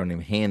earth girl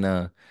named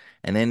Hannah,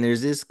 and then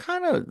there's this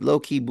kind of low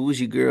key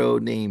bougie girl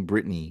named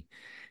Brittany.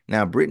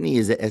 Now, Brittany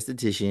is an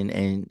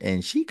esthetician,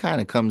 and she kind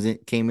of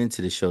came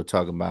into the show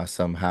talking about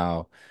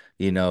somehow,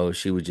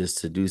 she would just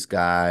seduce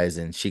guys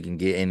and she can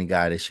get any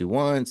guy that she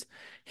wants.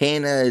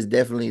 Hannah is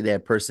definitely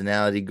that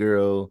personality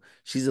girl.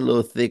 She's a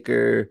little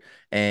thicker,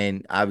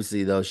 and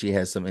obviously, though, she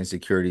has some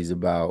insecurities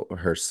about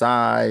her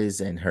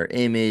size and her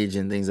image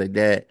and things like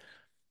that.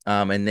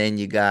 And then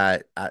you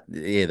got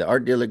the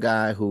art dealer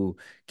guy who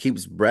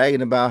keeps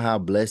bragging about how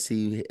blessed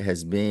he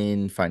has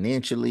been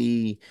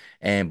financially,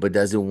 and but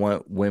doesn't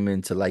want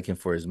women to like him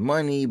for his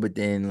money, but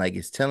then like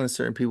is telling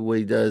certain people what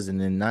he does and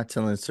then not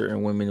telling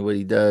certain women what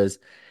he does.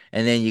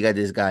 And then you got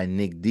this guy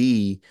Nick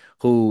D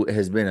who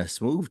has been a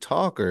smooth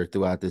talker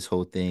throughout this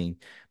whole thing,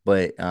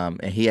 but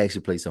and he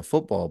actually played some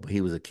football, but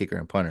he was a kicker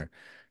and punter.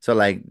 So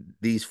like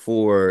these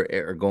four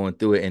are going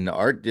through it, and the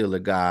art dealer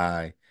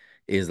guy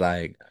is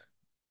like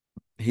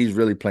he's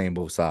really playing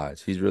both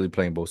sides. He's really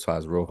playing both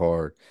sides real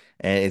hard.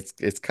 And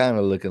it's kind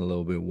of looking a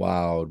little bit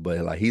wild,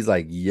 but like he's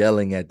like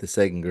yelling at the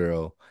second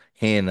girl.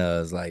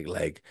 Hannah's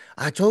like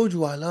I told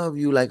you I love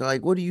you. Like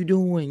what are you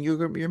doing?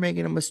 You're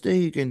making a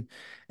mistake.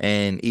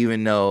 And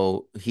even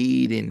though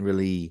he didn't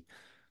really,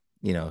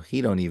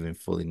 he don't even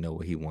fully know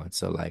what he wants.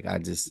 So like I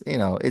just,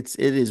 it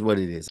is what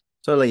it is.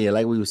 So like yeah,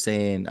 like we were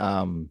saying,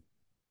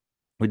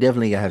 we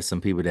definitely gotta have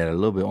some people that are a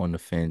little bit on the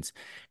fence.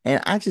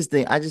 And I just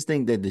think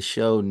that the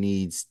show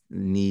needs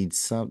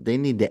some they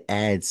need to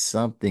add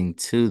something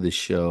to the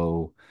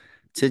show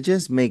to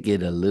just make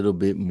it a little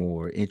bit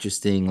more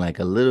interesting, like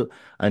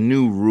a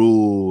new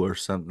rule or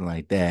something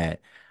like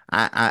that.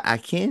 I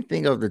can't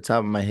think off the top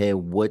of my head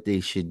what they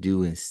should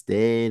do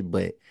instead,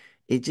 but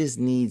it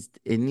needs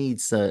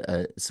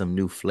some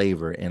new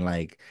flavor, and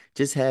like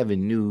just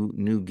having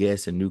new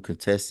guests and new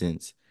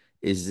contestants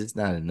is just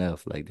not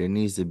enough. Like there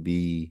needs to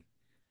be,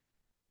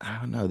 I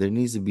don't know. There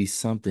needs to be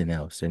something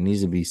else. There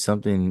needs to be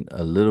something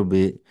a little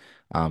bit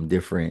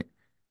different,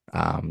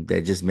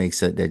 that just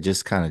makes it, that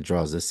just kind of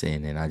draws us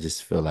in. And I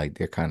just feel like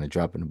they're kind of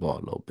dropping the ball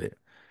a little bit.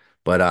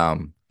 But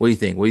what do you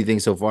think? What do you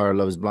think so far?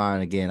 Love is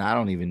Blind. Again, I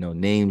don't even know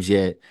names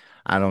yet.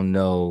 I don't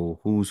know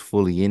who's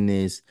fully in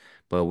this,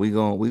 but we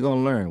gonna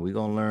learn. We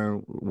gonna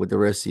learn with the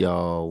rest of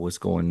y'all what's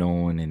going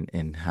on,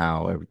 and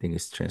how everything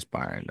is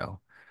transpiring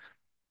though.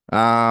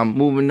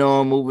 Moving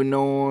on, moving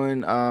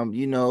on.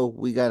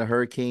 We got a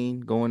hurricane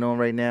going on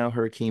right now,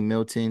 Hurricane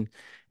Milton.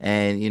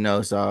 And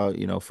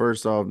so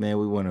first off, man,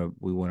 we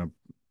wanna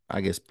I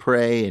guess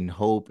pray and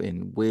hope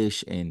and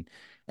wish and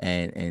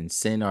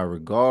send our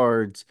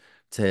regards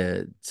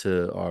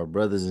to our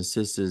brothers and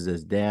sisters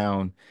that's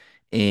down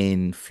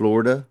in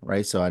Florida,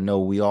 right? So I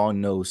know we all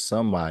know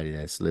somebody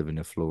that's living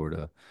in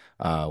Florida,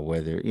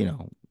 whether,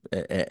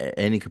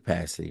 any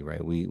capacity,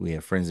 right? We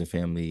have friends and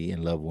family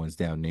and loved ones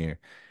down there.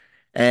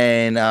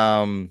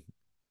 And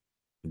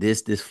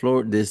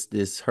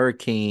this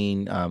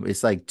hurricane,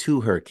 it's like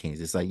two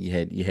hurricanes. It's like you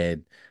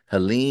had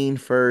Helene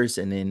first,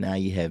 and then now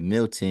you have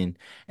Milton.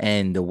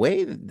 And the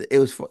way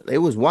it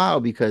was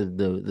wild because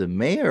the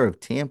mayor of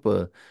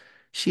Tampa,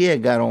 she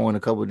had got on a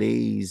couple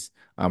days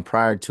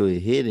prior to it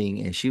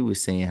hitting, and she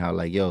was saying how,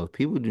 like, yo, if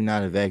people do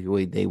not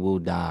evacuate, they will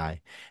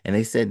die. And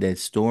they said that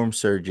storm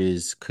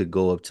surges could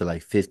go up to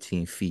like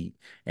 15 feet,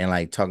 and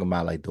like talking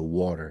about like the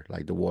water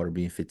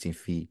being 15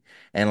 feet.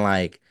 And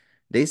like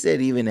they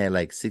said even at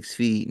like 6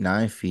 feet,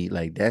 9 feet,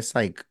 like that's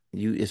like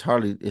it's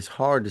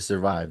hard to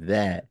survive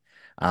that.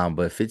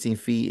 But 15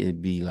 feet,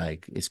 it'd be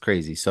like it's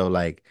crazy. So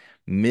like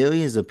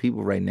millions of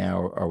people right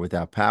now are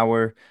without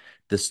power.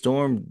 The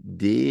storm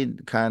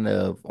did kind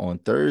of on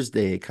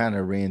Thursday, it kind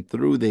of ran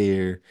through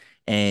there,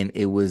 and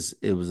it was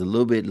a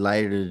little bit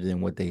lighter than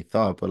what they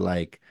thought. But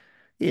like,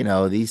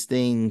 these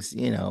things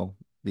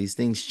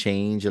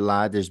change a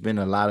lot. There's been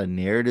a lot of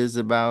narratives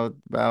about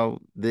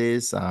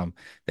this. That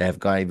have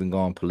gone even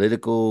gone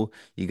political.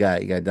 You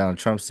got Donald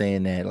Trump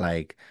saying that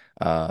like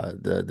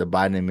the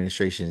Biden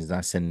administration is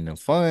not sending them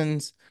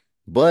funds.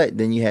 But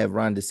then you have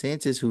Ron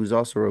DeSantis, who's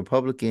also a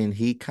Republican.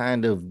 He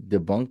kind of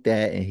debunked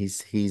that, and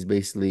he's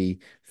basically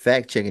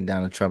fact checking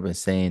Donald Trump and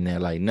saying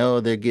that like no,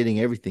 they're getting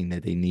everything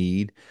that they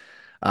need.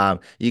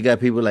 You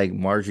got people like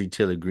Marjorie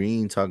Taylor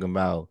Greene talking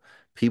about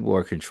people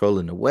are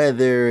controlling the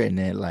weather, and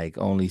that like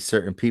only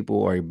certain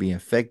people are being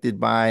affected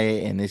by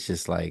it, and it's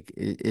just like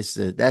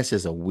that's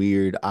just a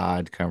weird,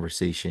 odd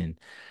conversation.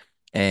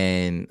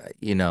 And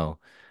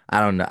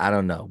I don't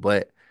know,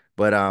 but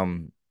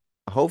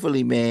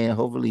hopefully, man,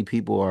 hopefully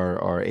people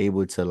are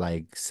able to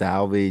like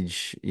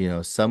salvage,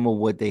 some of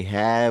what they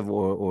have,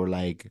 or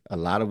like a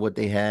lot of what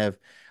they have.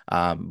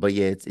 But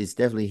yeah, it's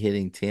definitely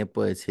hitting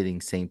Tampa, it's hitting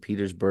St.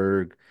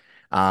 Petersburg.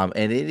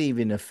 And it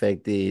even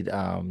affected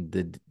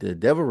the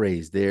Devil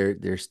Rays,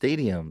 their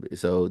stadium.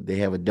 So they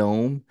have a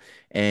dome,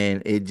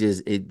 and it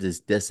just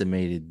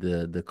decimated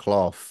the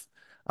cloth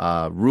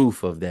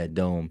roof of that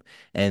dome.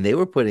 And they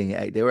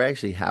were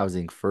actually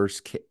housing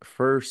first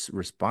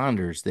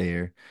responders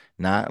there,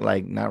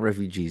 not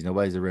refugees.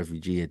 Nobody's a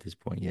refugee at this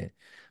point yet,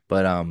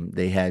 but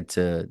they had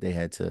to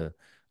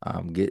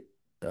get,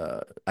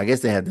 I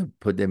guess they had to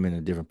put them in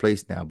a different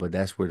place now, but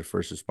that's where the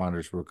first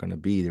responders were going to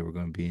be. They were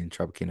going to be in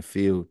Tropicana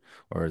Field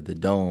or the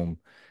dome,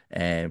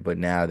 and but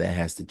now that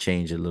has to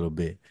change a little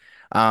bit.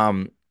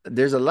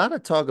 There's a lot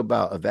of talk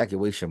about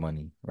evacuation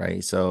money,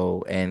 right?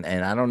 So, and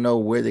I don't know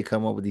where they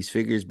come up with these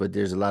figures, but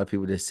there's a lot of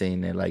people that's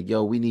saying that like,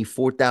 yo, we need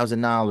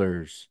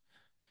 $4,000,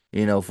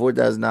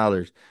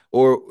 $4,000.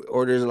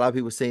 Or there's a lot of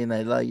people saying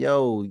that like,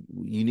 yo,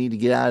 you need to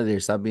get out of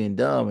there, stop being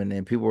dumb. And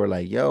then people are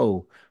like,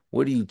 yo,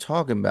 what are you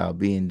talking about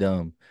being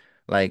dumb?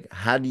 Like,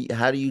 how do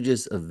you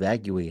just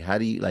evacuate? How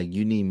do you, like,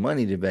 you need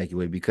money to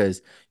evacuate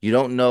because you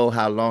don't know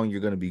how long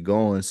you're gonna be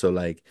going. So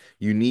like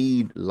you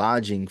need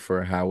lodging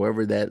for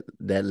however that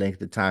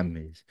length of time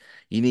is.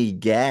 You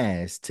need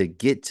gas to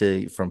get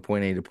to from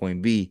point A to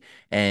point B.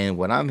 And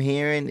what I'm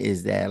hearing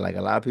is that like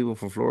a lot of people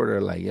from Florida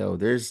are like, yo,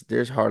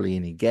 there's hardly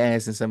any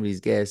gas in some of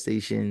these gas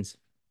stations.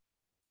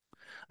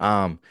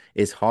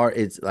 It's hard.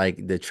 It's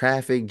like the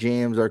traffic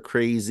jams are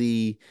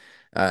crazy.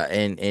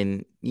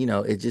 And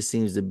it just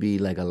seems to be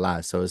like a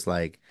lot. So it's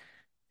like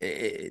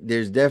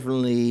there's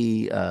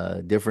definitely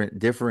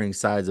differing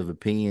sides of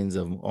opinions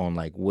on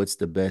like what's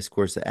the best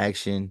course of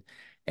action,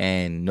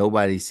 and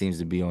nobody seems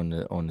to be on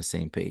the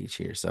same page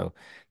here. So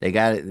they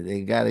got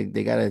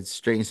to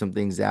straighten some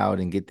things out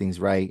and get things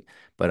right.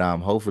 But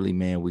hopefully,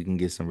 man, we can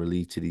get some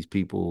relief to these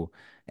people,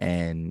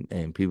 and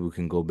people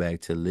can go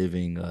back to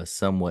living a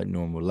somewhat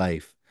normal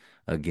life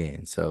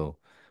again. So,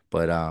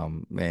 but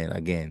man,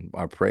 again,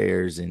 our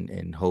prayers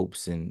and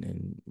hopes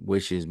and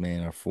wishes,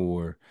 man, are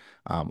for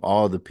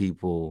all the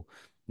people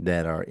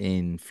that are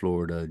in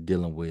Florida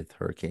dealing with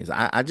hurricanes.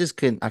 I just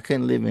couldn't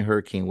live in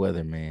hurricane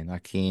weather, man. I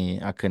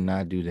could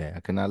not do that. I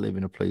could not live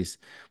in a place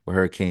with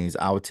hurricanes.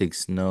 I would take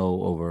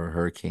snow over a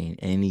hurricane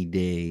any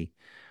day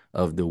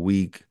of the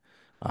week,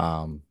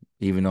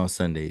 even on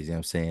Sundays, you know what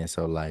I'm saying?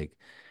 So like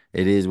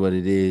it is what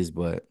it is,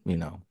 but you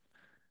know,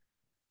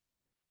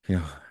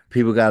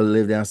 people gotta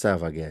live down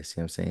south, I guess.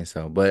 You know what I'm saying?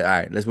 So, but all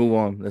right, let's move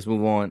on. Let's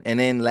move on. And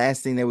then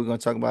last thing that we're gonna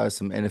talk about is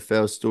some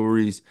NFL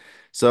stories.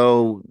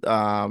 So,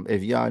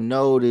 if y'all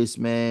notice,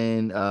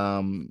 man,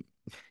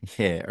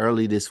 yeah,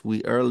 early this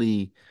week,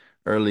 early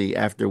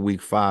after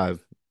week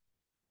 5,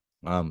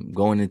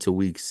 going into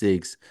week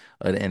 6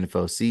 of the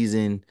NFL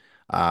season,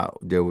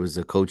 there was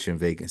a coaching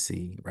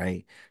vacancy,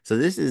 right? So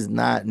this is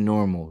not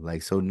normal.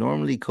 Like, so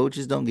normally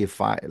coaches don't get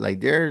fired. Like,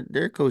 there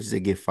are coaches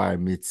that get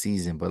fired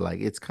mid-season, but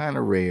like it's kind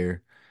of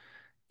rare.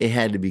 It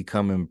had to be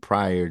coming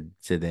prior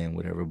to then,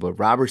 whatever. But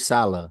Robert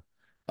Saleh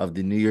of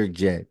the New York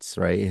Jets,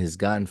 right, has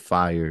gotten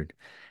fired,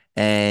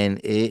 and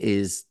it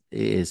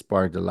has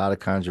sparked a lot of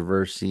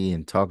controversy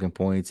and talking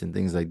points and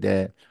things like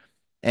that.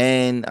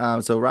 And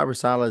so Robert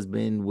Saleh has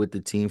been with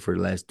the team for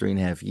the last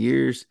 3.5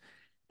 years.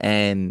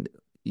 And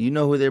you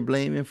know who they're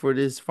blaming for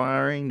this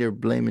firing? They're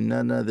blaming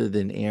none other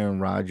than Aaron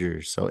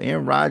Rodgers. So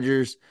Aaron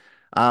Rodgers,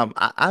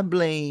 I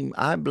blame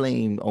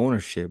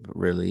ownership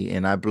really,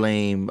 and I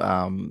blame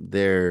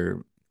their,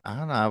 I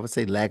don't know, I would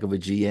say lack of a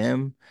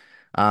GM.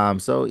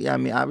 So yeah, I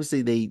mean,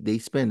 obviously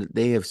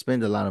they have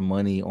spent a lot of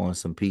money on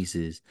some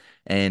pieces,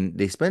 and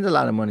they spend a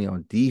lot of money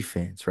on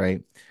defense,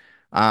 right?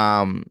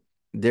 Um,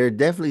 there are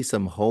definitely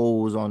some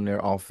holes on their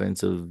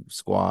offensive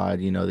squad.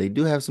 You know, they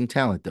do have some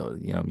talent though.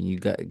 You know, I mean, you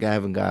got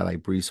having a guy like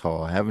Brees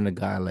Hall, having a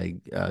guy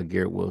like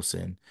Garrett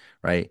Wilson,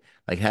 right?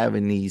 Like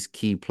having these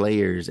key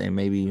players and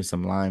maybe even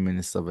some linemen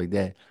and stuff like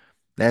that.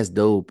 That's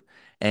dope.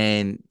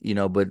 And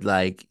but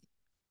like,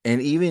 and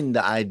even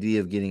the idea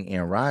of getting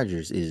Aaron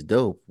Rodgers is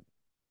dope.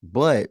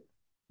 But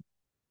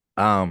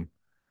um,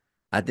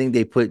 I think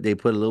they put a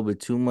little bit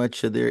too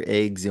much of their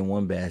eggs in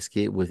one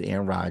basket with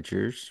Aaron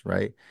Rodgers,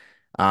 right?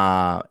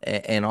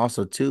 And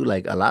also too,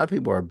 like a lot of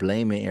people are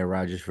blaming Aaron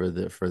Rodgers for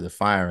the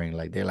firing.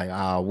 Like they're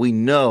like, we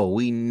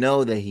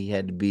know that he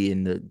had to be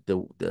in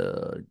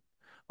the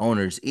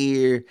owner's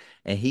ear,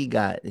 and he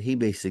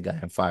basically got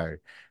him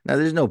fired. Now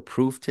there's no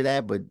proof to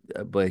that,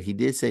 but he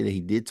did say that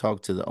he did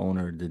talk to the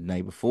owner the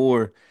night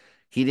before.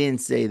 He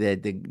didn't say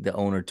that the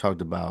owner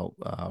talked about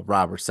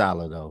Robert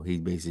Saleh though. He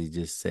basically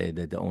just said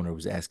that the owner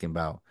was asking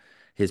about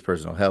his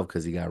personal health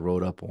because he got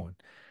rolled up on.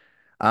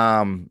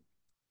 Um,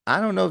 I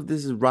don't know if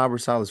this is Robert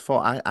Saleh's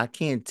fault. I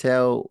can't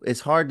tell.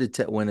 It's hard to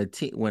tell when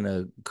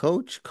a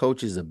coach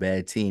coaches a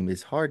bad team.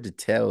 It's hard to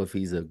tell if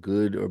he's a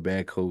good or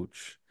bad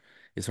coach.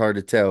 It's hard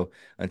to tell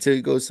until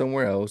you go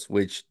somewhere else,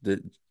 which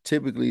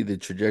typically the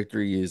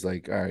trajectory is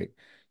like, all right,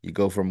 you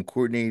go from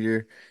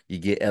coordinator, you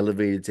get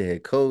elevated to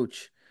head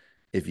coach.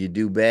 If you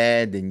do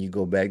bad, then you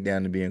go back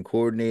down to being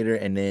coordinator,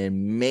 and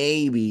then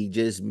maybe,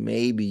 just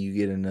maybe, you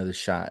get another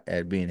shot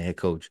at being a head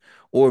coach,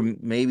 or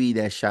maybe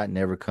that shot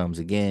never comes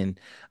again.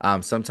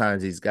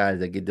 Sometimes these guys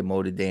that get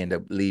demoted, they end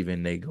up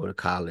leaving, they go to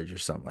college or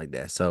something like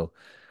that. So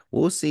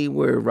we'll see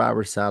where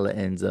Robert Saleh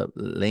ends up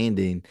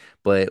landing.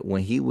 But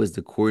when he was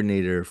the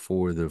coordinator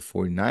for the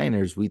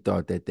 49ers, we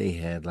thought that they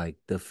had like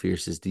the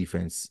fiercest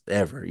defense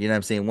ever. You know what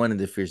I'm saying? One of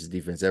the fiercest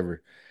defense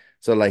ever.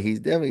 So like he's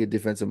definitely a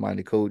defensive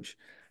minded coach.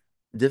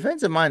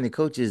 Defensive minded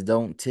coaches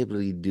don't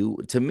typically do,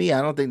 to me,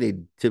 I don't think they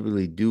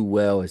typically do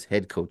well as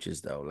head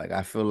coaches though. Like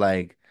I feel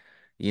like,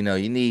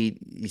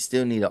 you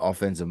still need an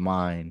offensive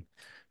mind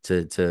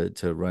to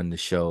run the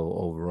show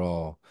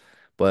overall.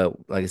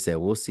 But like I said,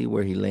 we'll see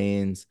where he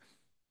lands.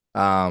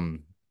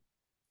 Um,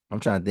 I'm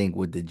trying to think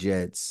with the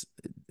Jets.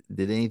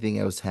 Did anything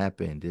else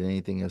happen? Did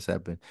anything else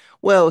happen?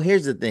 Well,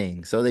 here's the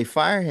thing. So they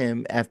fire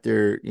him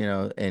after,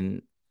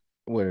 and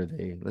what are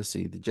they? Let's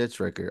see, the Jets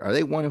record. Are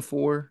they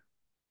 1-4?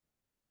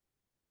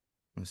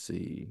 Let's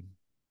see.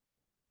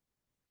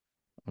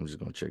 I'm just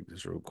gonna check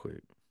this real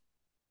quick.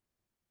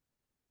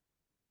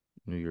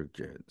 New York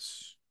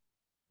Jets.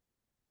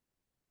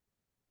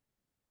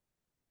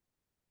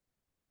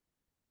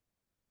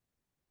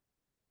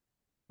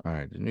 All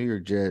right, the New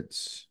York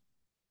Jets.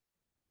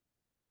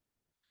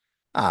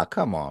 Ah,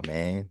 come on,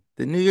 man.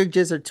 The New York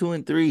Jets are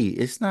 2-3.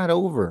 It's not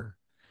over.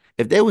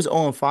 If they was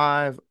on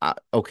 5,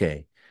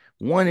 okay.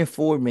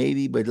 1-4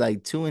 maybe, but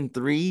like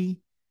 2-3.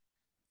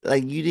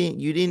 Like you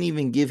didn't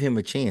even give him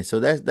a chance. So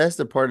that's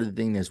the part of the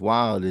thing that's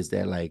wild, is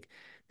that like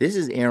this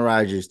is Aaron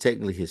Rodgers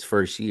technically his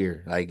first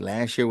year. Like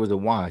last year was a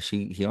wash.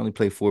 He only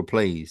played 4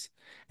 plays.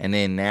 And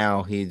then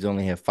now he's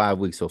only had 5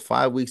 weeks. So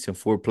 5 weeks and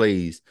 4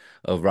 plays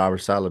of Robert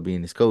Saleh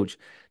being his coach.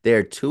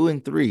 They're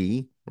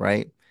 2-3,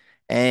 right?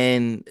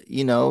 And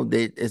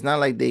it's not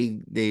like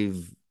they've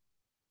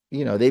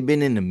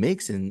been in the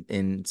mix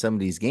in some of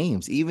these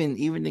games.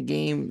 Even the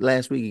game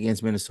last week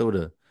against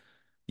Minnesota.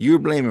 You're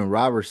blaming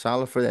Robert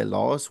Saleh for that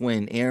loss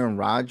when Aaron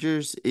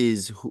Rodgers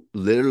is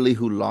literally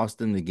who lost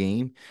them the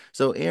game.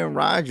 So Aaron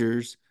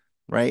Rodgers,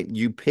 right?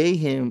 You pay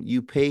him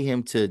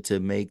to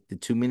make the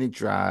 2 minute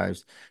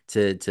drives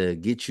to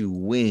get you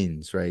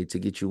wins, right? To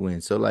get you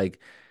wins. So like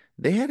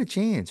they had a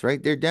chance,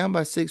 right? They're down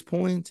by 6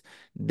 points.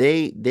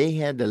 They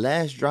had the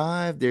last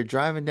drive. They're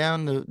driving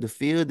down the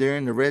field. They're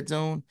in the red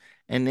zone,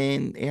 and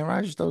then Aaron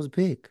Rodgers throws a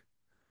pick,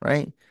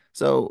 right?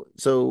 So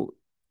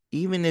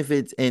even if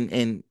it's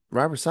and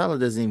Robert Saleh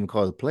doesn't even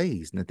call the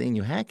plays.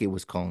 Nathaniel Hackett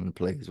was calling the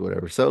plays,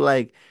 whatever. So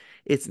like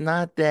it's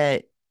not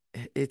that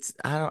it's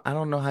I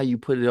don't know how you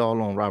put it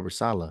all on Robert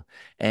Saleh.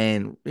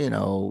 And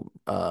Aaron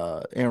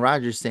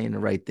Rodgers saying the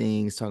right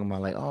things, talking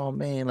about like, oh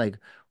man, like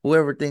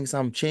whoever thinks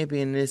I'm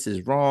champion this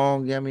is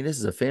wrong. Yeah, I mean, this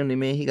is a family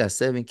man. He got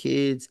 7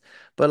 kids.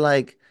 But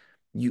like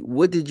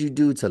what did you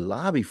do to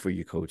lobby for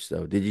your coach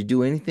though? Did you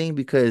do anything?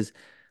 Because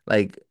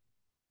like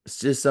it's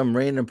just some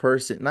random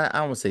person. Not I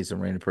don't wanna say some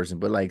random person,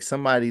 but like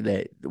somebody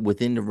that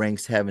within the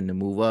ranks having to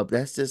move up.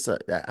 That's just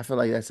I feel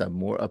like that's a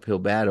more uphill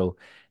battle.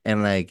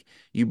 And like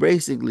you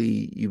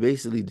basically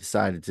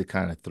decided to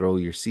kind of throw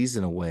your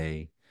season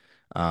away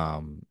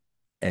um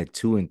at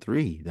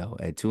 2-3 though.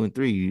 At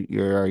 2-3,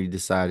 you're already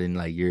deciding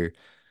like you're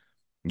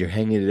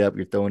hanging it up,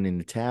 you're throwing in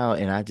the towel,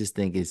 and I just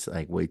think it's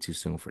like way too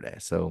soon for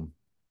that. So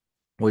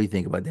what do you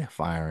think about that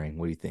firing?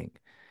 What do you think?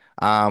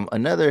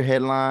 Another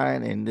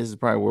headline, and this is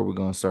probably where we're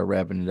gonna start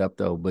wrapping it up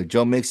though. But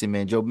Joe Mixon,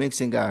 man, Joe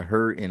Mixon got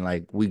hurt in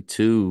like week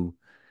 2,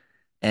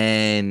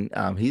 and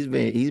he's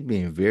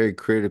being very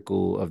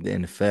critical of the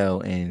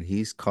NFL, and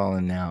he's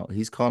calling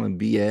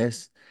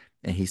BS,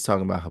 and he's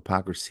talking about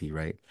hypocrisy,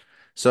 right?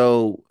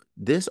 So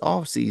this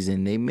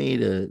offseason, they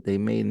made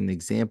an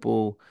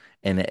example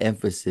and an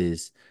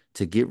emphasis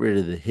to get rid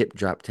of the hip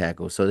drop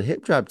tackle. So the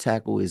hip drop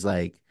tackle is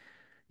like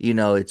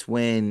it's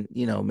when,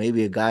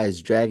 maybe a guy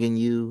is dragging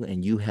you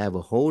and you have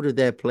a hold of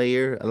that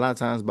player, a lot of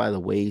times by the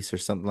waist or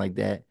something like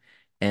that.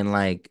 And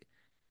like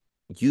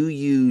you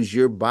use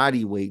your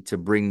body weight to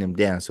bring them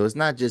down. So it's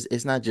not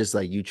just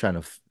like you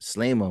trying to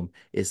slam them.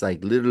 It's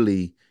like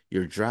literally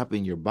you're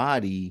dropping your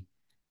body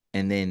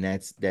and then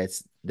that's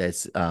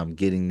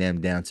getting them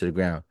down to the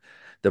ground.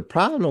 The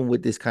problem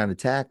with this kind of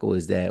tackle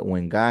is that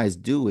when guys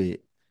do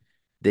it,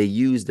 they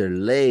use their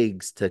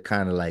legs to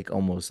kind of like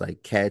almost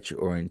like catch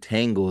or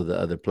entangle the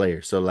other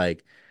player. So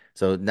like,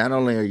 so not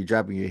only are you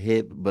dropping your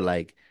hip, but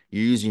like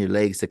you're using your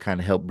legs to kind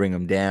of help bring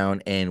them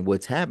down. And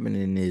what's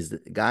happening is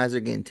that guys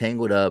are getting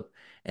tangled up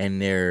and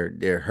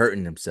they're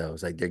hurting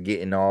themselves. Like they're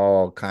getting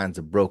all kinds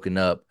of broken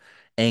up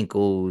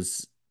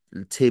ankles,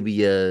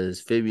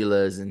 tibias,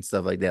 fibulas, and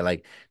stuff like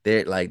that.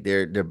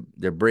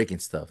 They're breaking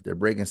stuff. They're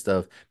breaking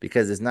stuff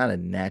because it's not a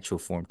natural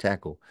form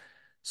tackle.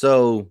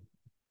 So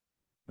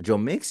Joe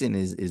Mixon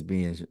is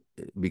being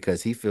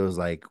because he feels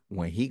like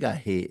when he got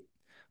hit,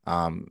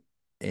 um,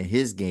 in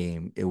his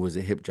game, it was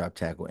a hip drop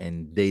tackle,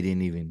 and they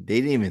didn't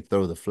even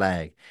throw the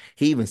flag.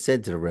 He even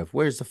said to the ref,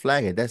 "Where's the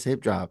flag at? That's a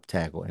hip drop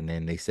tackle." And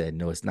then they said,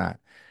 "No, it's not."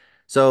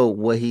 So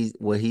what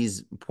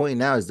he's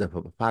pointing out is the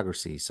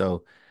hypocrisy.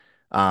 So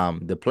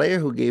the player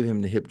who gave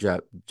him the hip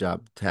drop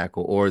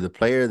tackle, or the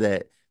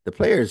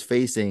player is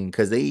facing,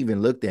 because they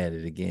even looked at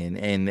it again,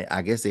 and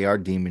I guess they are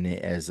deeming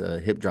it as a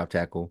hip drop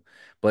tackle,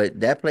 but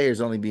that player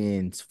is only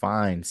being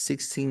fined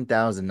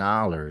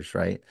 $16,000,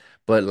 right?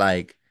 But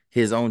like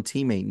his own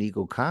teammate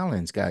Nico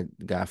Collins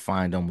got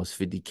fined almost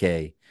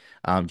 50K.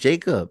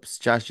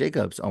 Josh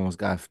Jacobs almost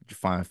got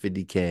fined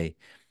 50K.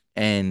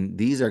 And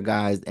these are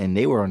guys, and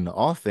they were on the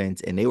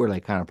offense, and they were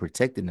like kind of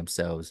protecting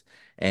themselves,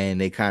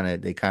 and they kind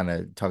of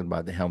talked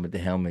about the helmet to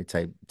helmet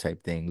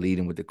type thing,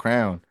 leading with the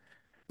crown.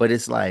 But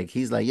it's like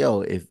he's like,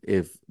 yo,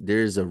 if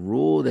there's a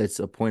rule that's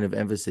a point of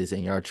emphasis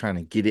and y'all trying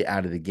to get it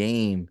out of the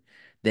game,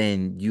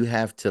 then you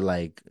have to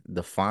like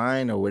the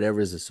fine or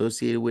whatever is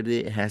associated with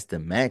it has to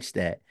match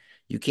that.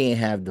 You can't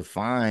have the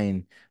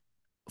fine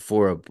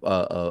for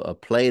a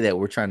play that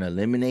we're trying to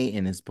eliminate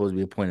and it's supposed to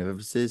be a point of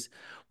emphasis.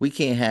 We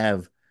can't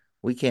have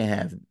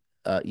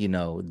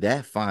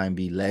that fine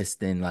be less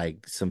than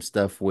like some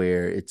stuff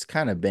where it's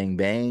kind of bang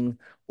bang,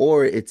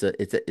 or it's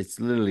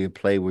literally a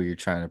play where you're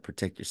trying to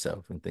protect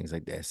yourself and things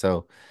like that.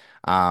 So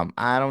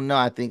I don't know.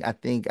 I think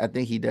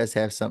he does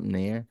have something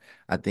there.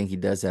 I think he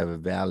does have a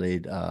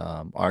valid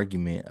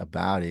argument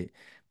about it.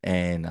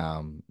 And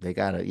they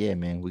gotta, yeah,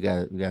 man, we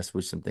gotta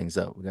switch some things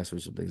up. We gotta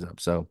switch some things up.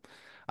 So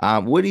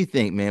what do you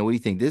think, man? What do you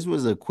think? This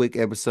was a quick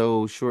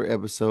episode, short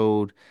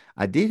episode.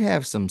 I did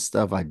have some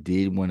stuff I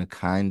did want to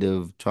kind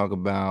of talk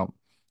about.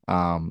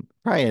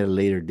 Probably at a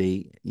later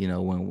date,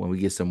 when we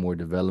get some more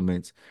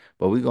developments.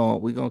 But we're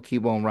gonna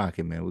keep on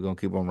rocking, man. We're gonna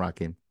keep on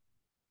rocking.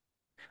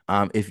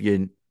 If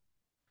you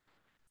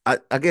I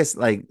guess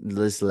like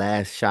this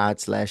last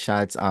shots. They're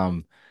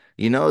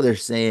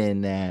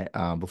saying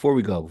that before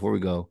we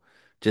go,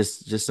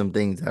 just some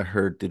things I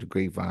heard through the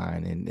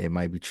grapevine, and it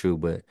might be true,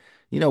 but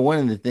one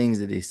of the things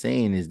that they're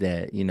saying is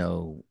that,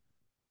 when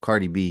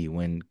Cardi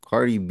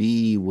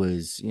B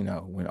was,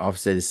 when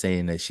Offset is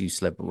saying that she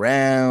slept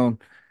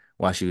around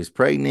while she was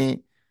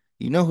pregnant,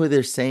 who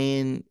they're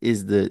saying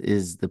is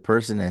the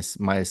person that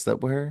might have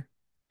slept with her?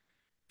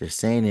 They're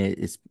saying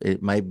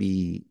it might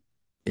be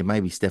it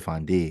might be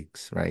Stephon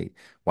Diggs, right?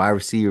 Wide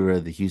receiver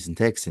of the Houston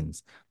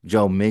Texans,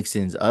 Joe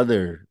Mixon's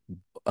other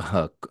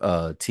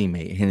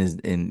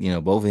teammate,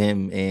 and both of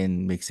him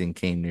and Mixon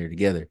came there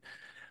together.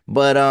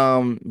 But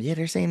yeah,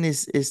 they're saying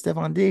this is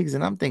Stephon Diggs,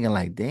 and I'm thinking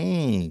like,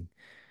 dang.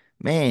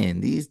 Man,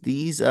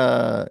 these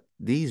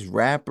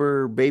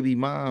rapper baby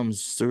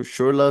moms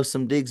sure love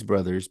some Diggs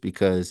brothers,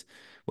 because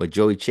what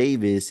Joey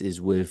Chavis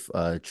is with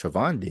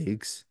Trevon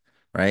Diggs,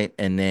 right?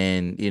 And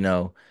then,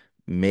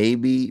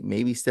 maybe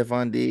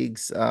Stephon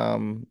Diggs,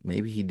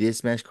 maybe he did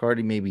smash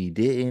Cardi, maybe he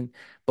didn't.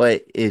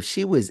 But if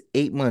she was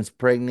 8 months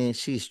pregnant,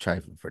 she's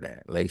trifling for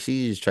that. Like,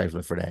 she's just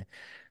trifling for that.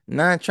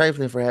 Not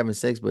trifling for having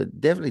sex,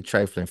 but definitely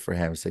trifling for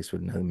having sex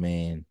with another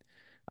man.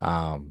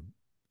 Um,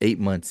 8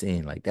 months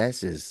in, like,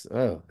 that's just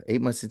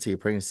 8 months into your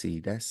pregnancy.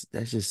 That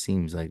just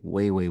seems like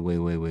way, way, way,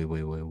 way, way,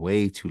 way, way,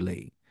 way too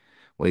late.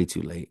 Way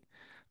too late.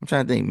 I'm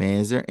trying to think, man.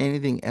 Is there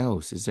anything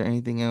else? Is there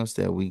anything else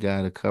that we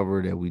gotta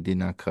cover that we did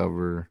not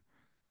cover?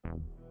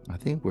 I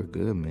think we're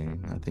good,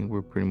 man. I think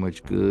we're pretty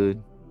much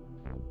good.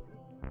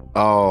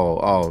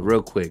 Oh,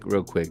 real quick.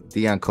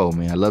 Deion Cole,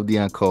 man. I love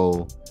Deion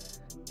Cole.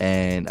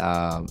 And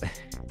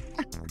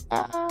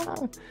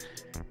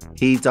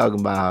he talking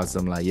about how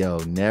some like, yo,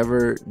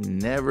 never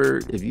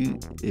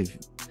if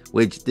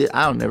which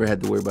I don't never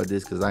have to worry about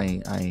this because I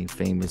ain't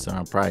famous, or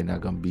I'm probably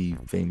not gonna be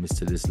famous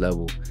to this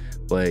level.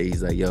 But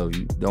he's like, yo,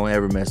 you don't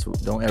ever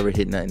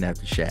hit nothing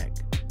after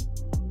Shaq.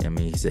 I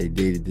mean, he said he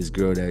dated this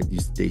girl that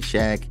used to date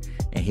Shaq,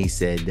 and he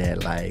said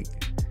that like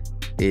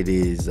it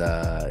is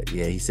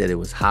he said it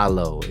was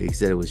hollow. He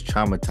said it was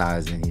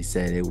traumatizing. He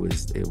said it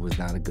was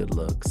not a good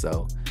look.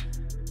 So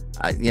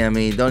I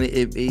mean, don't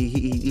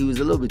he was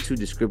a little bit too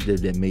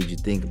descriptive that made you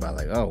think about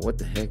like, oh, what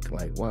the heck,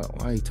 like, why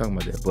are you talking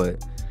about that?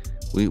 But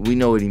we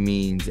know what he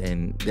means,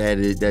 and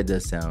that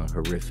does sound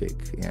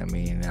horrific. I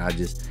mean, I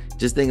just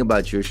think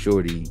about your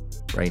shorty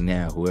right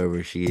now,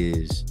 whoever she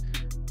is,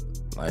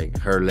 like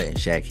her letting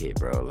Shaq hit,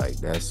 bro. Like,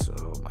 that's,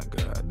 oh my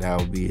god,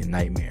 that would be a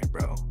nightmare,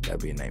 bro.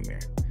 That'd be a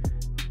nightmare.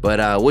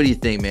 But what do you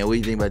think, man? What do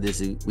you think about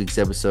this week's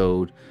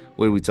episode?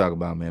 What did we talk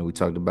about, man? We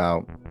talked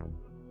about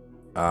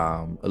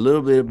a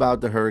little bit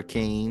about the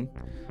hurricane.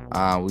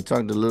 We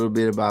talked a little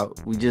bit about,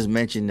 we just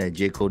mentioned that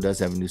J. Cole does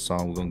have a new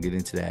song. We're gonna get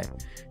into that.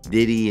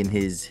 Diddy and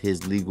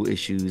his legal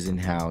issues, and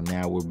how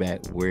now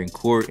we're in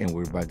court, and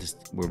we're about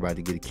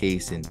to get a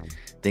case, and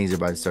things are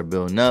about to start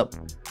building up.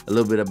 A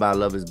little bit about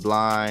Love Is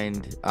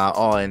Blind.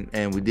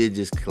 And we did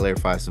just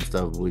clarify some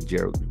stuff with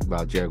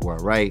about Jaguar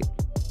Wright,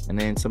 and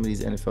then some of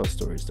these NFL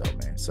stories though,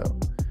 man. So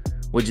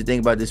what'd you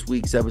think about this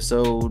week's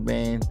episode,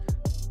 man?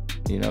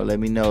 Let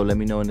me know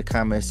in the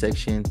comment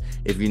section.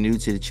 If you're new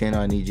to the channel,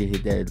 I need you to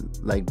hit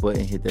that like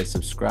button, hit that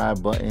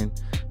subscribe button.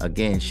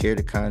 Again, share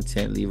the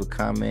content, leave a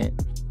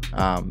comment.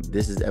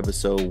 This is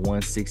episode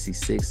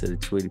 166 of the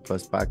 280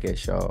 Plus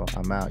podcast, y'all.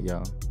 I'm out,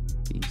 y'all.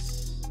 Peace.